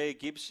into Blair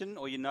Gibson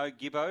or you know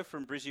Gibbo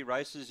from Brizzy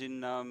Races in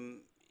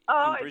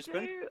Oh, in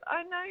Brisbane?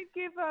 I know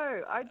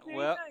Gibbo. I do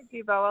Well- know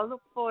Gibbo. I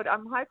look forward.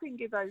 I'm hoping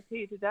Gibbo's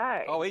here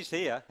today. Oh, he's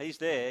here. He's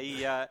there.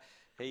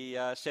 He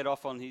set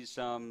off on his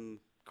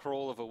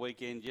crawl of a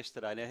weekend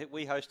yesterday. Now,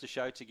 we host a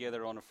show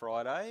together on a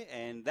Friday,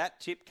 and that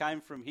tip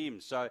came from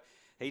him. So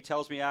he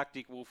tells me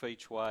Arctic Wolf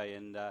each way,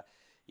 and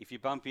if you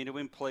bump into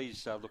him,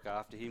 please look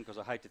after him, because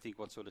I hate to think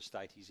what sort of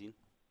state he's in.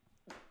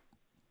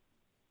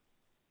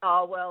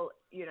 Oh, well,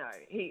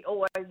 he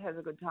always has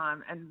a good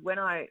time. And when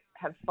I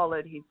have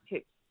followed his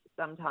tips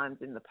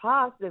sometimes in the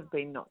past, they've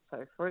been not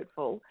so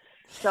fruitful.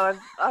 So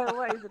I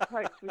always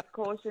approach with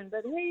caution.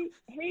 But he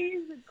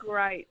is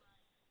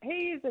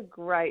a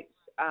great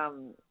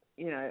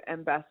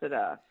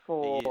ambassador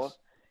for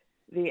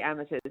the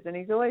amateurs. And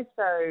he's always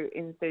so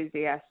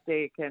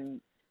enthusiastic.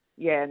 And,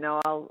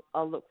 I'll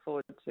look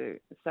forward to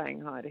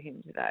saying hi to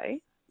him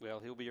today. Well,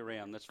 he'll be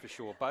around, that's for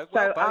sure. Both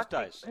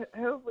days.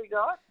 Who have we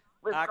got?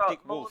 We've Arctic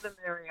got more Wolf. the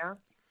merrier.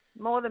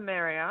 More the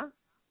merrier.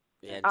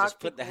 Yeah, just Arctic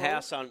put the Wolf.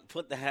 house on.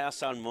 Put the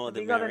house on more Have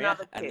the you got merrier,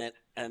 another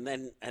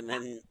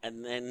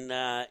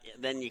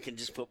then you can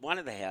just put one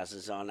of the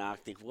houses on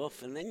Arctic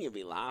Wolf, and then you'll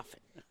be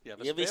laughing. Yeah,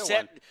 You'll be spare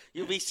set.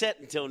 You'll be set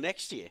until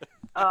next year.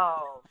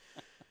 Oh.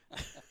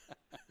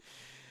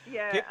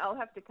 Yeah, Pip? I'll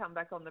have to come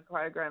back on the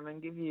program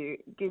and give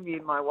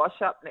you my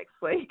wash up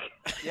next week.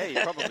 Yeah,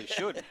 you probably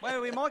should. Well,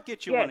 we might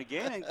get you Yeah. on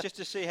again, and just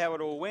to see how it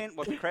all went,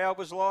 what the crowd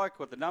was like,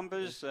 what the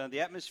numbers, the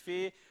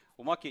atmosphere.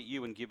 We might get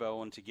you and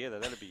Gibbo on together.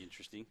 That'd be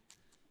interesting.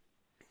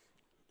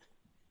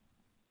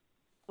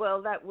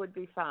 Well, that would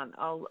be fun.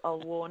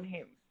 I'll warn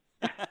him.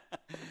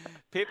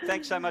 Pip,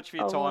 thanks so much for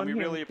your I'll time. warn We him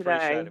really today.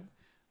 appreciate it.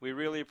 We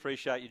really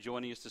appreciate you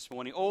joining us this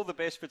morning. All the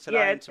best for today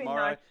Yeah, and it's been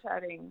tomorrow. nice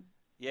chatting.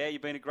 Yeah,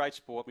 you've been a great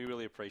sport. We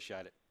really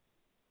appreciate it.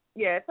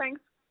 Yeah, thanks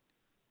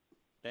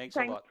Thanks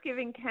a lot.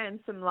 giving Can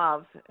some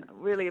love.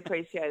 Really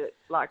appreciate it.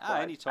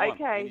 Likewise. Anytime.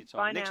 Okay, Anytime.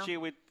 bye Next now. year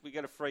we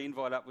get a free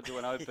invite up. We'll do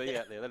an OB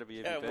out there. That'll be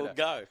even better. We'll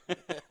go.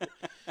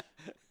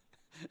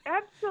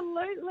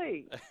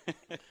 Absolutely.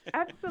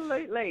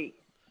 Absolutely.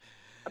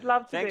 I'd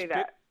love to Thanks, do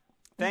that. Pip.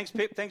 Thanks,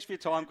 Pip. Thanks for your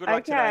time. Good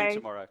luck today and Okay.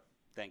 tomorrow.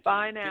 Thank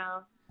Bye you.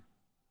 now.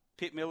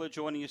 Pip Miller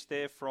joining us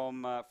there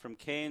from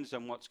Cairns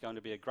on what's going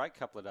to be a great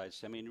couple of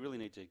days. I mean, you really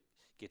need to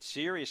get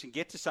serious and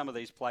get to some of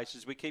these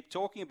places we keep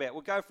talking about.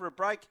 We'll go for a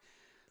break.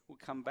 We'll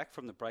come back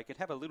from the break and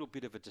have a little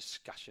bit of a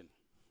discussion.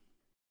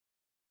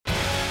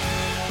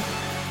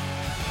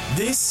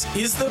 This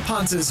is the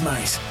Punters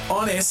Mate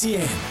on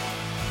SEN.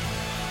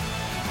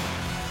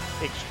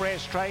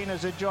 Express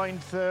Trainers are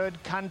joined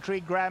third. Country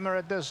Grammar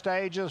at this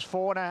stage is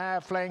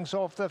 4.5 lengths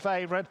off the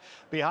favourite.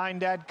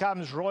 Behind that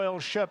comes Royal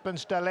Ship and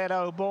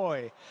Stiletto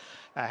Boy.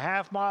 A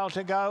half mile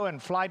to go, and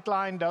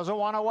Flightline doesn't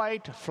want to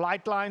wait.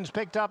 Flightline's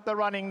picked up the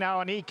running now,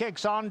 and he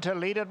kicks on to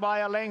lead it by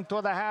a length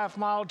with a half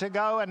mile to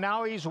go, and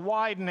now he's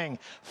widening.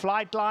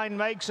 Flightline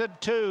makes it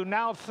 2,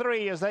 now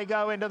 3 as they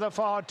go into the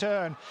far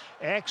turn.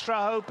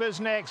 Extra Hope is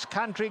next.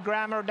 Country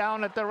Grammar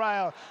down at the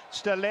rail.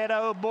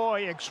 Stiletto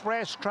Boy,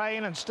 Express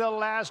Train, and still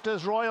last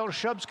is Royal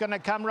Ship's going to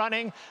come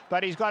running,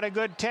 but he's got a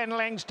good 10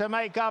 lengths to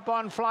make up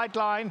on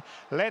Flightline.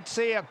 Let's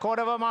see, a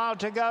quarter of a mile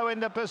to go in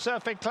the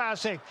Pacific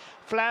Classic.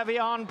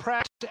 Flavion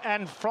Pratt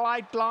and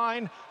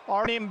Flightline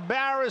are an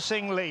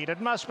embarrassing lead.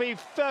 It must be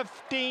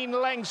 15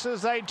 lengths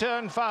as they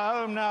turn for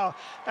home now.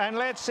 And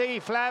let's see,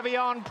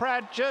 Flavion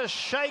Pratt just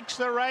shakes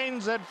the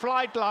reins at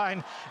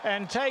Flightline.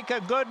 And take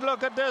a good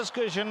look at this,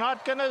 because you're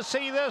not going to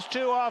see this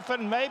too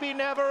often, maybe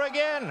never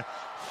again.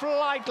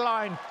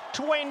 Flightline,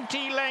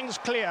 20 lengths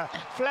clear.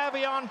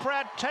 Flavion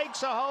Pratt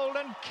takes a hold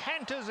and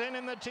canters in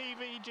the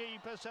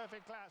TVG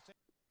Pacific Classic.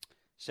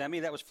 Sammy,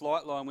 that was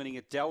Flightline winning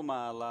at Del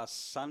Mar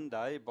last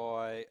Sunday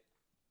by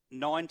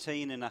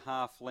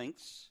 19.5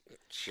 lengths.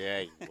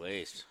 Gee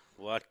whiz,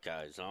 what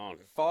goes on?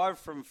 5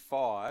 from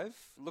 5.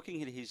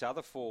 Looking at his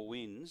other 4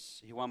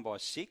 wins, he won by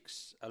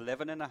 6,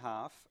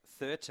 11.5,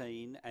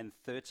 13 and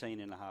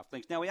 13.5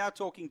 lengths. Now, we are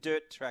talking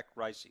dirt track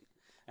racing,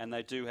 and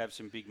they do have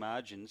some big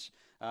margins.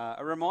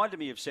 It reminded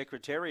me of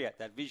Secretariat,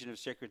 that vision of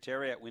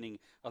Secretariat winning,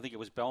 I think it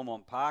was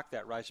Belmont Park,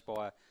 that race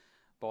by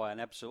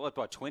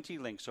 20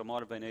 lengths, or it might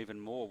have been even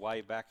more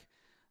way back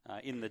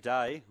in the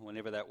day,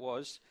 whenever that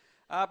was.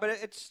 But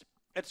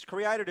it's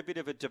created a bit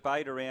of a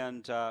debate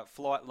around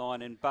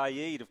Flightline, and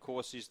Bayid, of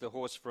course, is the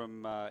horse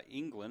from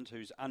England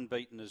who's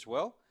unbeaten as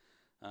well.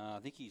 I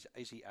think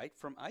is he 8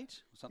 from 8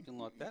 or something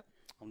like that?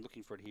 I'm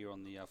looking for it here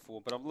on the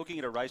form, but I'm looking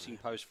at a Racing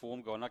Post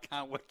form guide and I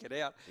can't work it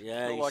out.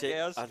 Yeah, Not like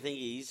ours. I think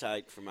he's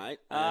 8 from 8,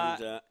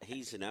 and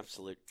he's an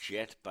absolute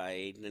jet,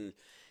 Bayed, and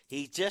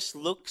he just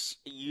looks.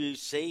 You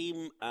see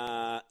him.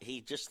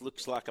 He just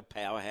looks like a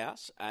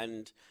powerhouse,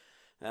 and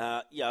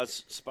I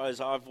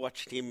suppose I've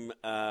watched him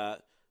a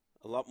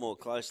lot more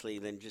closely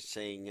than just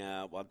seeing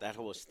what that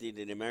horse did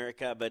in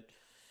America. But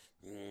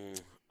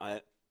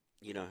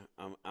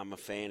I'm a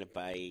fan of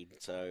Bayed,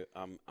 so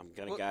I'm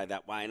going to go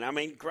that way. And I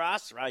mean,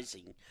 grass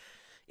racing,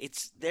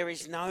 there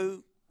is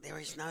no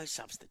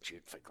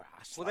substitute for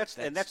grass. Well, that's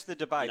the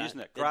debate, isn't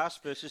it? Grass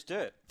versus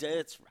dirt.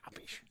 Dirt's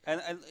rubbish.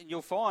 And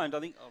you'll find,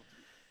 I think,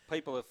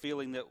 people are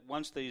feeling that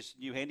once these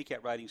new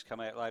handicap ratings come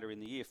out later in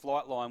the year,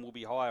 Flightline will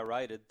be higher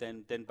rated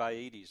than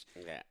Bay is.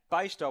 Yeah.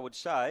 Based, I would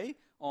say,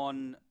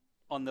 on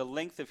the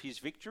length of his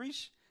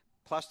victories,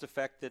 plus the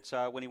fact that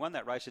when he won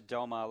that race at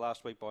Del Mar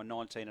last week by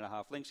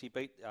 19.5 lengths, he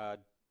beat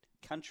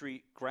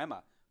Country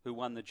Grammar, who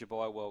won the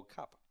Dubai World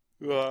Cup.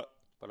 Right.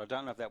 But I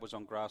don't know if that was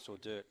on grass or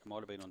dirt. It might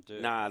have been on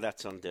dirt. No,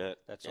 that's on dirt.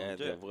 That's on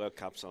dirt. The World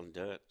Cup's on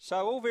dirt. So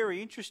all very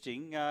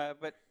interesting.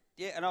 But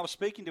yeah, and I was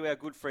speaking to our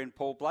good friend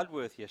Paul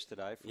Bloodworth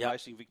yesterday from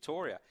Racing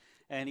Victoria,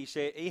 and he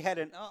said he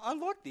had I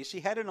like this. He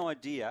had an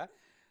idea.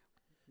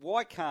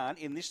 Why can't,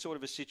 in this sort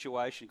of a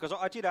situation, because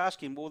I did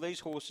ask him, will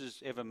these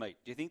horses ever meet?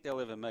 Do you think they'll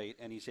ever meet?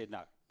 And he said,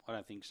 no, I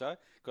don't think so,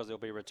 because they'll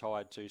be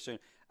retired too soon.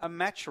 A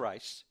match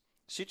race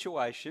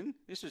situation,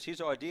 this was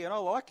his idea, and I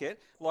like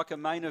it, like a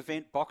main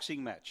event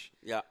boxing match.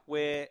 Yeah.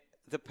 Where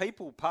the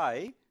people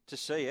pay to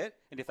see it,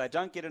 and if they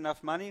don't get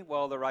enough money,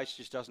 well, the race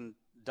just doesn't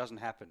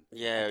happen.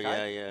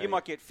 Yeah. You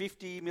might get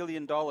 $50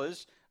 million,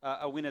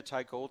 a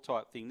winner-take-all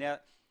type thing. Now,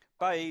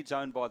 Baid's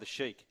owned by the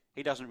Sheik.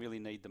 He doesn't really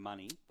need the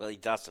money. Well, he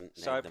doesn't.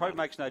 So it probably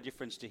makes no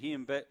difference to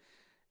him, but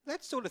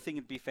that sort of thing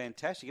would be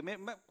fantastic. I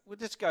mean, we'll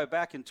just go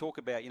back and talk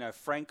about,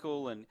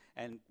 Frankel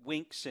and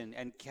Winks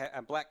and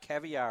Black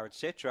Caviar,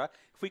 etc.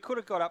 If we could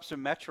have got up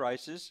some match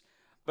races,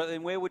 but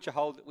then where would you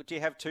hold? Would you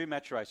have two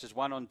match races,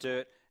 one on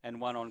dirt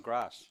and one on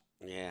grass?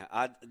 Yeah,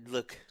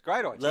 look.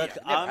 Great idea. Look,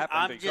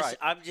 I'm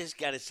just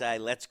going to say,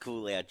 let's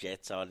cool our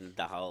jets on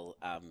the whole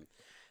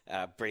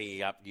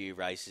bringing up new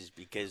races,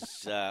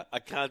 because I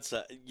can't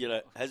say,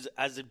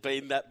 has it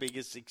been that big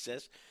a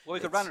success? Well, we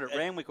could run it at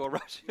Randwick or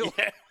Rosehill.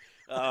 Yeah.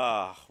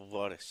 Oh,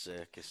 what a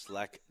circus!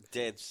 Like,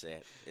 dead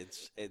set.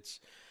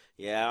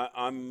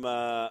 I'm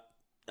a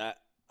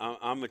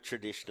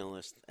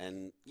traditionalist,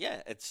 and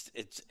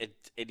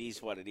it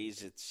is what it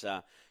is. It's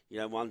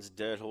one's a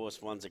dirt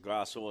horse, one's a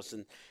grass horse,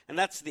 and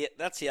that's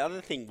the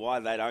other thing why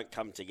they don't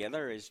come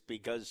together is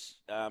because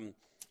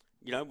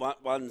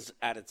one's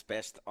at its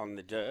best on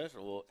the dirt,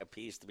 or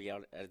appears to be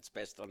at its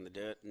best on the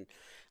dirt,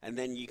 and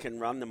then you can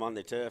run them on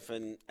the turf,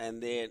 and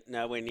they're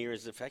nowhere near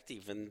as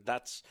effective, and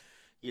that's.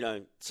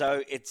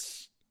 So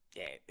it's.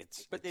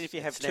 But then if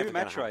you have two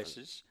match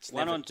races,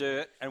 one on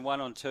dirt and one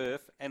on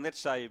turf, and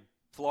let's say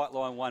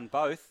Flightline won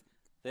both,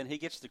 then he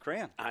gets the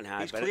crown. I know.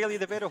 He's clearly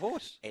the better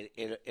horse.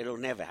 It'll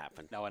never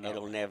happen. No, I know.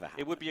 It'll never happen.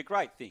 It would be a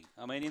great thing.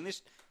 I mean, in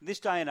this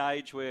day and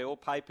age where all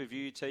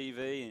pay-per-view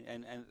TV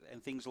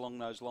and things along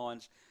those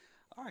lines,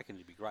 I reckon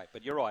it'd be great.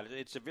 But you're right.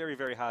 It's a very,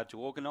 very hard to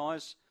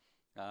organise,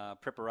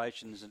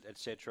 preparations,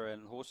 etc.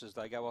 And horses,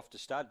 they go off to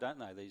stud, don't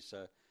they? These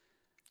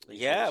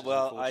horses,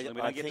 well, we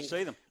don't get to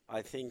see them.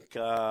 I think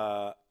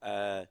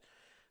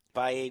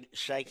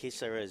Sheikh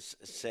Hissa has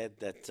said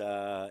that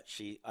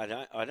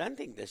I don't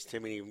think there's too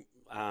many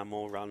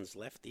more runs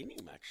left in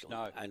him actually.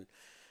 No.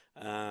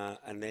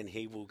 And then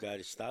he will go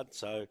to stud.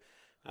 So,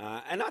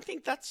 and I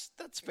think that's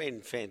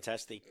been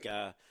fantastic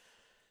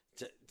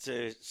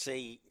to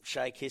see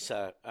Sheikh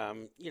Hissa,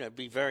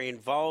 be very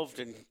involved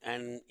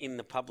and in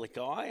the public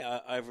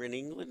eye over in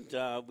England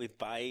with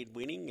Baid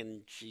winning,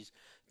 and she's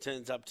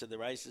turns up to the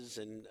races,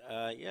 and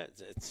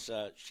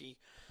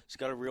she's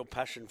got a real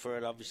passion for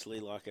it, obviously,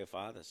 like her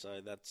father.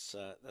 So that's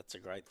a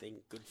great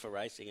thing. Good for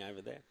racing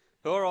over there.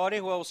 All righty,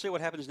 well, we'll see what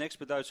happens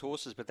next with those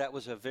horses, but that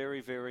was a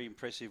very, very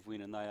impressive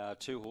win, and they are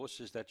two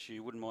horses that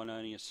you wouldn't mind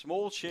owning a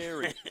small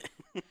share in.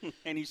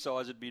 Any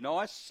size would be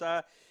nice.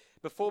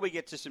 Before we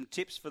get to some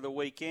tips for the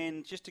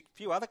weekend, just a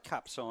few other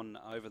cups on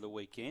over the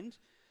weekend.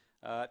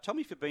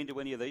 Tommy, if you've been to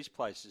any of these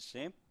places,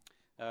 Sam,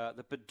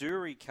 the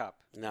Baduri Cup.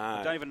 No.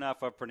 I don't even know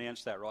if I've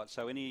pronounced that right.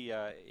 So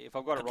if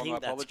I've got it wrong, I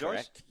apologise.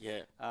 Correct.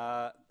 Yeah.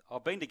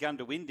 I've been to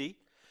Gundawindi.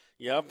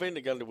 Yeah, I've been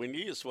to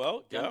Gundawindi as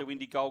well.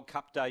 Gundawindi Gold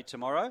Cup Day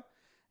tomorrow,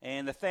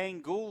 and the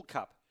Thangool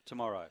Cup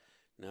tomorrow.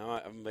 No,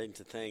 I haven't been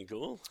to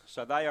Thangool.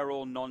 So they are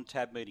all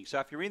non-tab meetings. So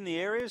if you're in the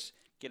areas,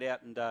 get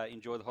out and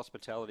enjoy the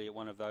hospitality at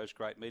one of those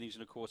great meetings.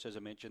 And, of course, as I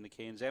mentioned, the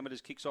Cairns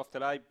Amateurs kicks off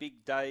today.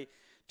 Big day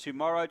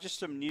tomorrow. Just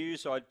some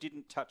news I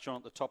didn't touch on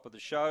at the top of the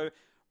show.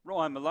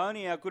 Ryan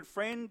Maloney, our good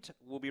friend,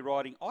 will be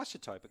riding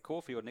Isotope at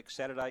Caulfield next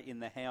Saturday in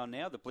the How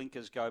Now. The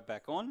blinkers go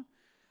back on.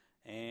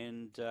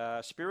 And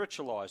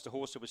Spiritualised, the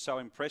horse that was so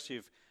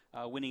impressive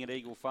winning at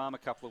Eagle Farm a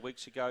couple of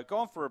weeks ago.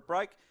 Gone for a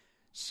break.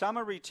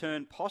 Summer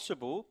return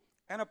possible,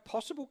 and a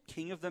possible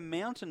King of the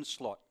Mountain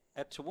slot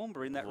at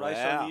Toowoomba in that race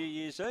on New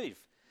Year's Eve.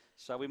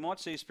 So we might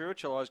see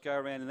Spiritualised go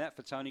around in that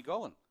for Tony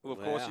Gollan, who, of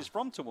course, is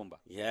from Toowoomba.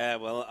 Yeah,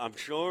 well, I'm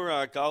sure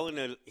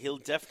Gollan, he'll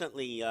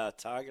definitely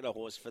target a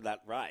horse for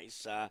that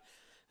race.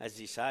 As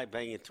you say,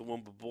 being a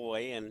Toowoomba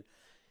boy, and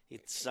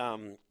it's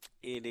going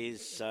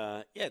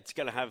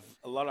to have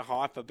a lot of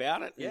hype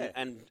about it,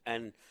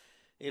 and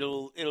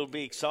it'll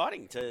be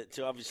exciting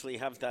to obviously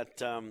have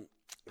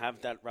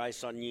that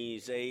race on New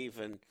Year's Eve,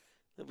 and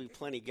there'll be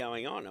plenty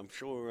going on. I'm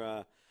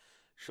sure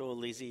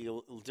Lizzie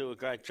will do a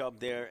great job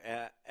there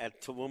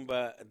at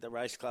Toowoomba at the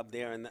race club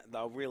there, and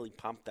they'll really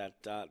pump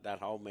that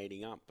whole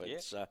meeting up.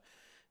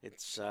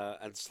 it's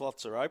and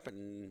slots are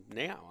open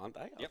now, aren't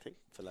they? Yep. I think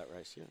for that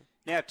race. Yeah.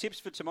 Now, tips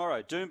for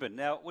tomorrow. Doomben.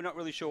 Now, we're not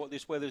really sure what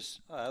this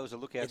weather's... there was a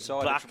look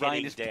outside. It's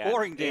rain is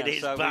pouring down. It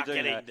is so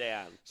bucketing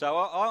down. So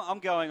I'm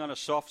going on a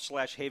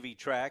soft/heavy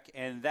track,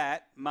 and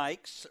that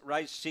makes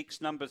race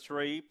 6, number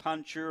 3,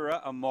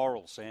 Puntura, a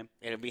moral, Sam.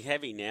 It'll be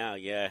heavy now,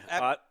 yeah.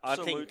 Absolute I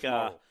think...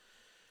 moral.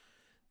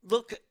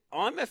 Look,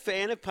 I'm a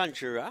fan of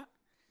Puntura,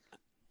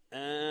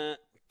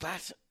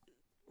 but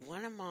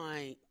one of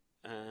my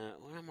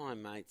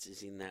mates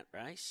is in that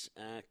race.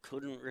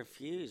 Couldn't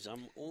refuse.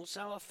 I'm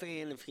also a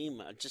fan of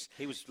him.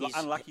 He was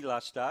unlucky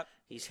last start.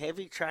 His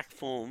heavy track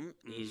form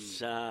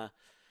is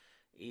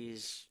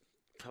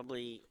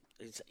probably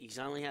he's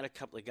only had a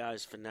couple of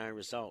goes for no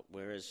result.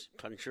 Whereas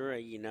Puntura,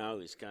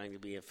 is going to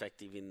be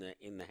effective in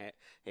the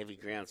heavy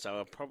ground.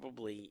 So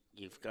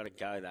you've got to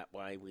go that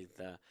way with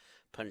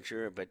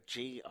Puntura. But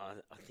gee,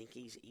 I think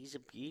he's a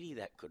beauty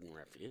that couldn't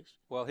refuse.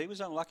 Well, he was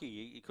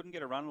unlucky. He couldn't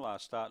get a run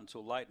last start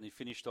until late, and he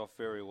finished off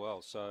very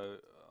well. So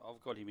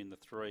I've got him in the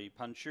 3.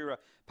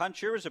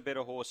 Puntura's a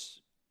better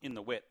horse in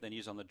the wet than he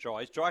is on the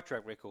dry. His dry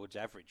track record's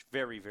average,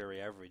 very,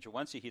 very average.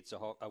 Once he hits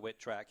a wet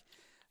track,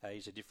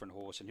 he's a different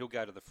horse, and he'll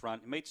go to the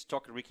front. He meets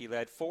Tokariki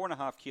Lad,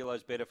 4.5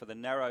 kilos better for the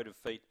narrow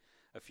defeat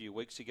a few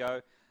weeks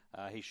ago.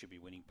 He should be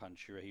winning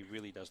Puntura. He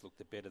really does look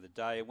the bet of the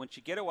day. And once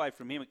you get away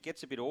from him, it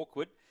gets a bit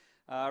awkward.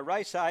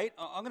 Race 8,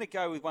 I'm going to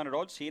go with one at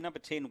odds here. Number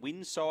 10,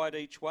 Winside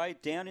each way.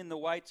 Down in the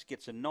weights,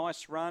 gets a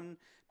nice run.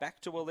 Back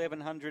to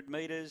 1,100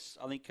 metres.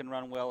 I think can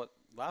run well.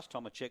 Last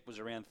time I checked was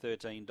around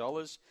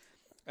 $13.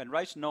 And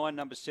race 9,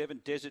 number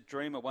 7, Desert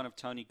Dreamer, one of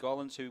Tony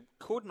Gollan's, who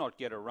could not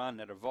get a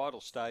run at a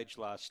vital stage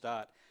last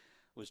start.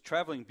 Was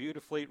travelling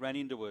beautifully, ran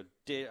into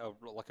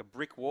like a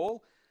brick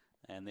wall,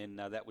 and then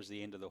that was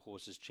the end of the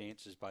horse's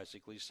chances,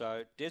 basically.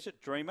 So Desert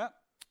Dreamer,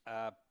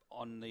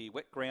 on the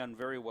wet ground,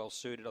 very well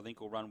suited. I think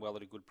will run well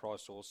at a good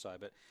price also.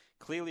 But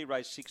clearly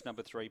race 6,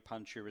 number 3,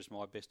 Puntura is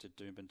my best at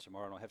Doomben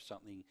tomorrow, and I'll have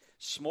something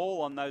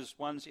small on those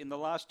ones in the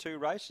last 2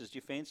 races. Do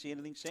you fancy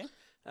anything, Sam?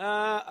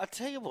 I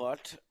tell you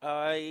what,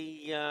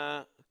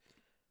 I'm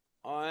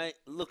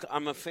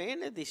a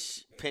fan of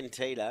this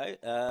Pentito.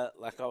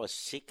 I was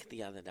sick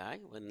the other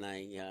day when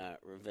they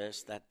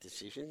reversed that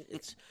decision.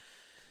 It's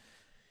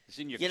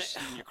in your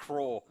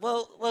craw.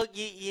 Well,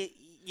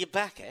 you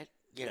back it.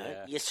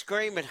 You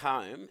scream at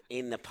home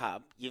in the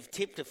pub. You've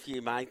tipped a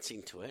few mates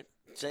into it,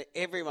 so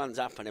everyone's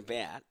up and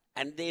about,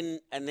 and then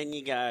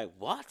you go,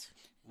 what?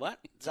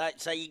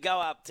 So you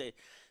go up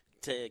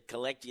to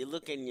collect. You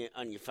look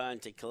on your phone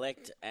to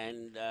collect,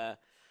 and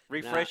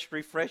refresh.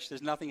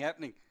 There's nothing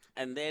happening.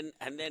 And then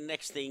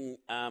next thing,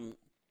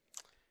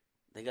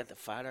 they got the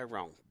photo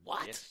wrong.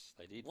 What? Yes,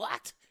 they did.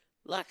 What?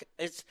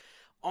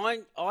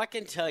 I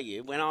can tell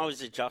you, when I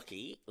was a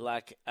jockey,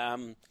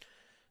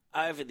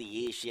 over the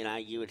years,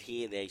 you would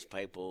hear these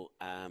people,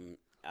 they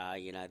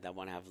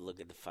want to have a look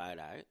at the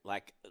photo.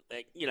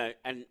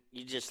 And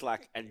you just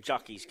and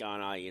jockeys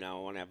going, I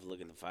want to have a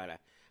look at the photo.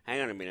 Hang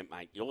on a minute,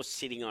 mate. You're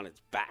sitting on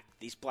its back.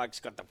 This bloke's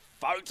got the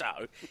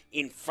photo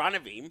in front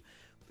of him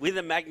with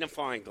a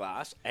magnifying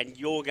glass, and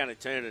you're going to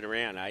turn it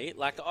around, are you?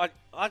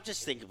 I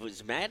just think it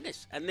was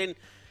madness. And then,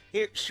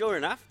 sure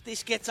enough,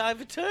 this gets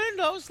overturned.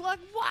 I was like,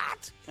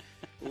 what?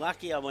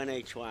 Lucky I went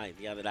each way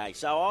the other day.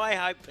 So I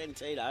hope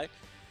Pentito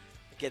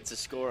gets a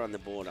score on the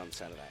board on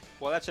Saturday.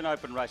 Well, that's an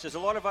open race. There's a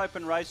lot of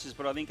open races,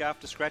 but I think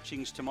after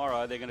scratchings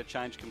tomorrow, they're going to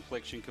change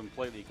complexion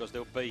completely because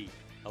there'll be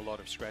a lot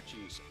of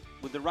scratchings.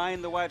 With the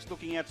rain, the way it's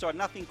looking outside,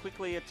 nothing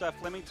quickly at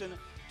Flemington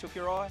took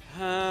your eye?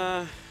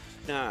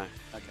 No.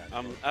 Okay.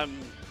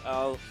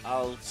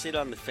 I'll sit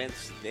on the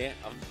fence there.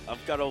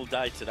 I've got all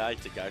day today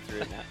to go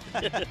through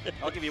that.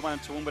 I'll give you one in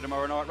Toowoomba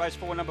tomorrow night. Race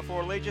 4, number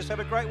 4, Allegiance. Have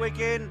a great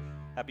weekend.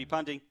 Happy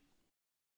punting.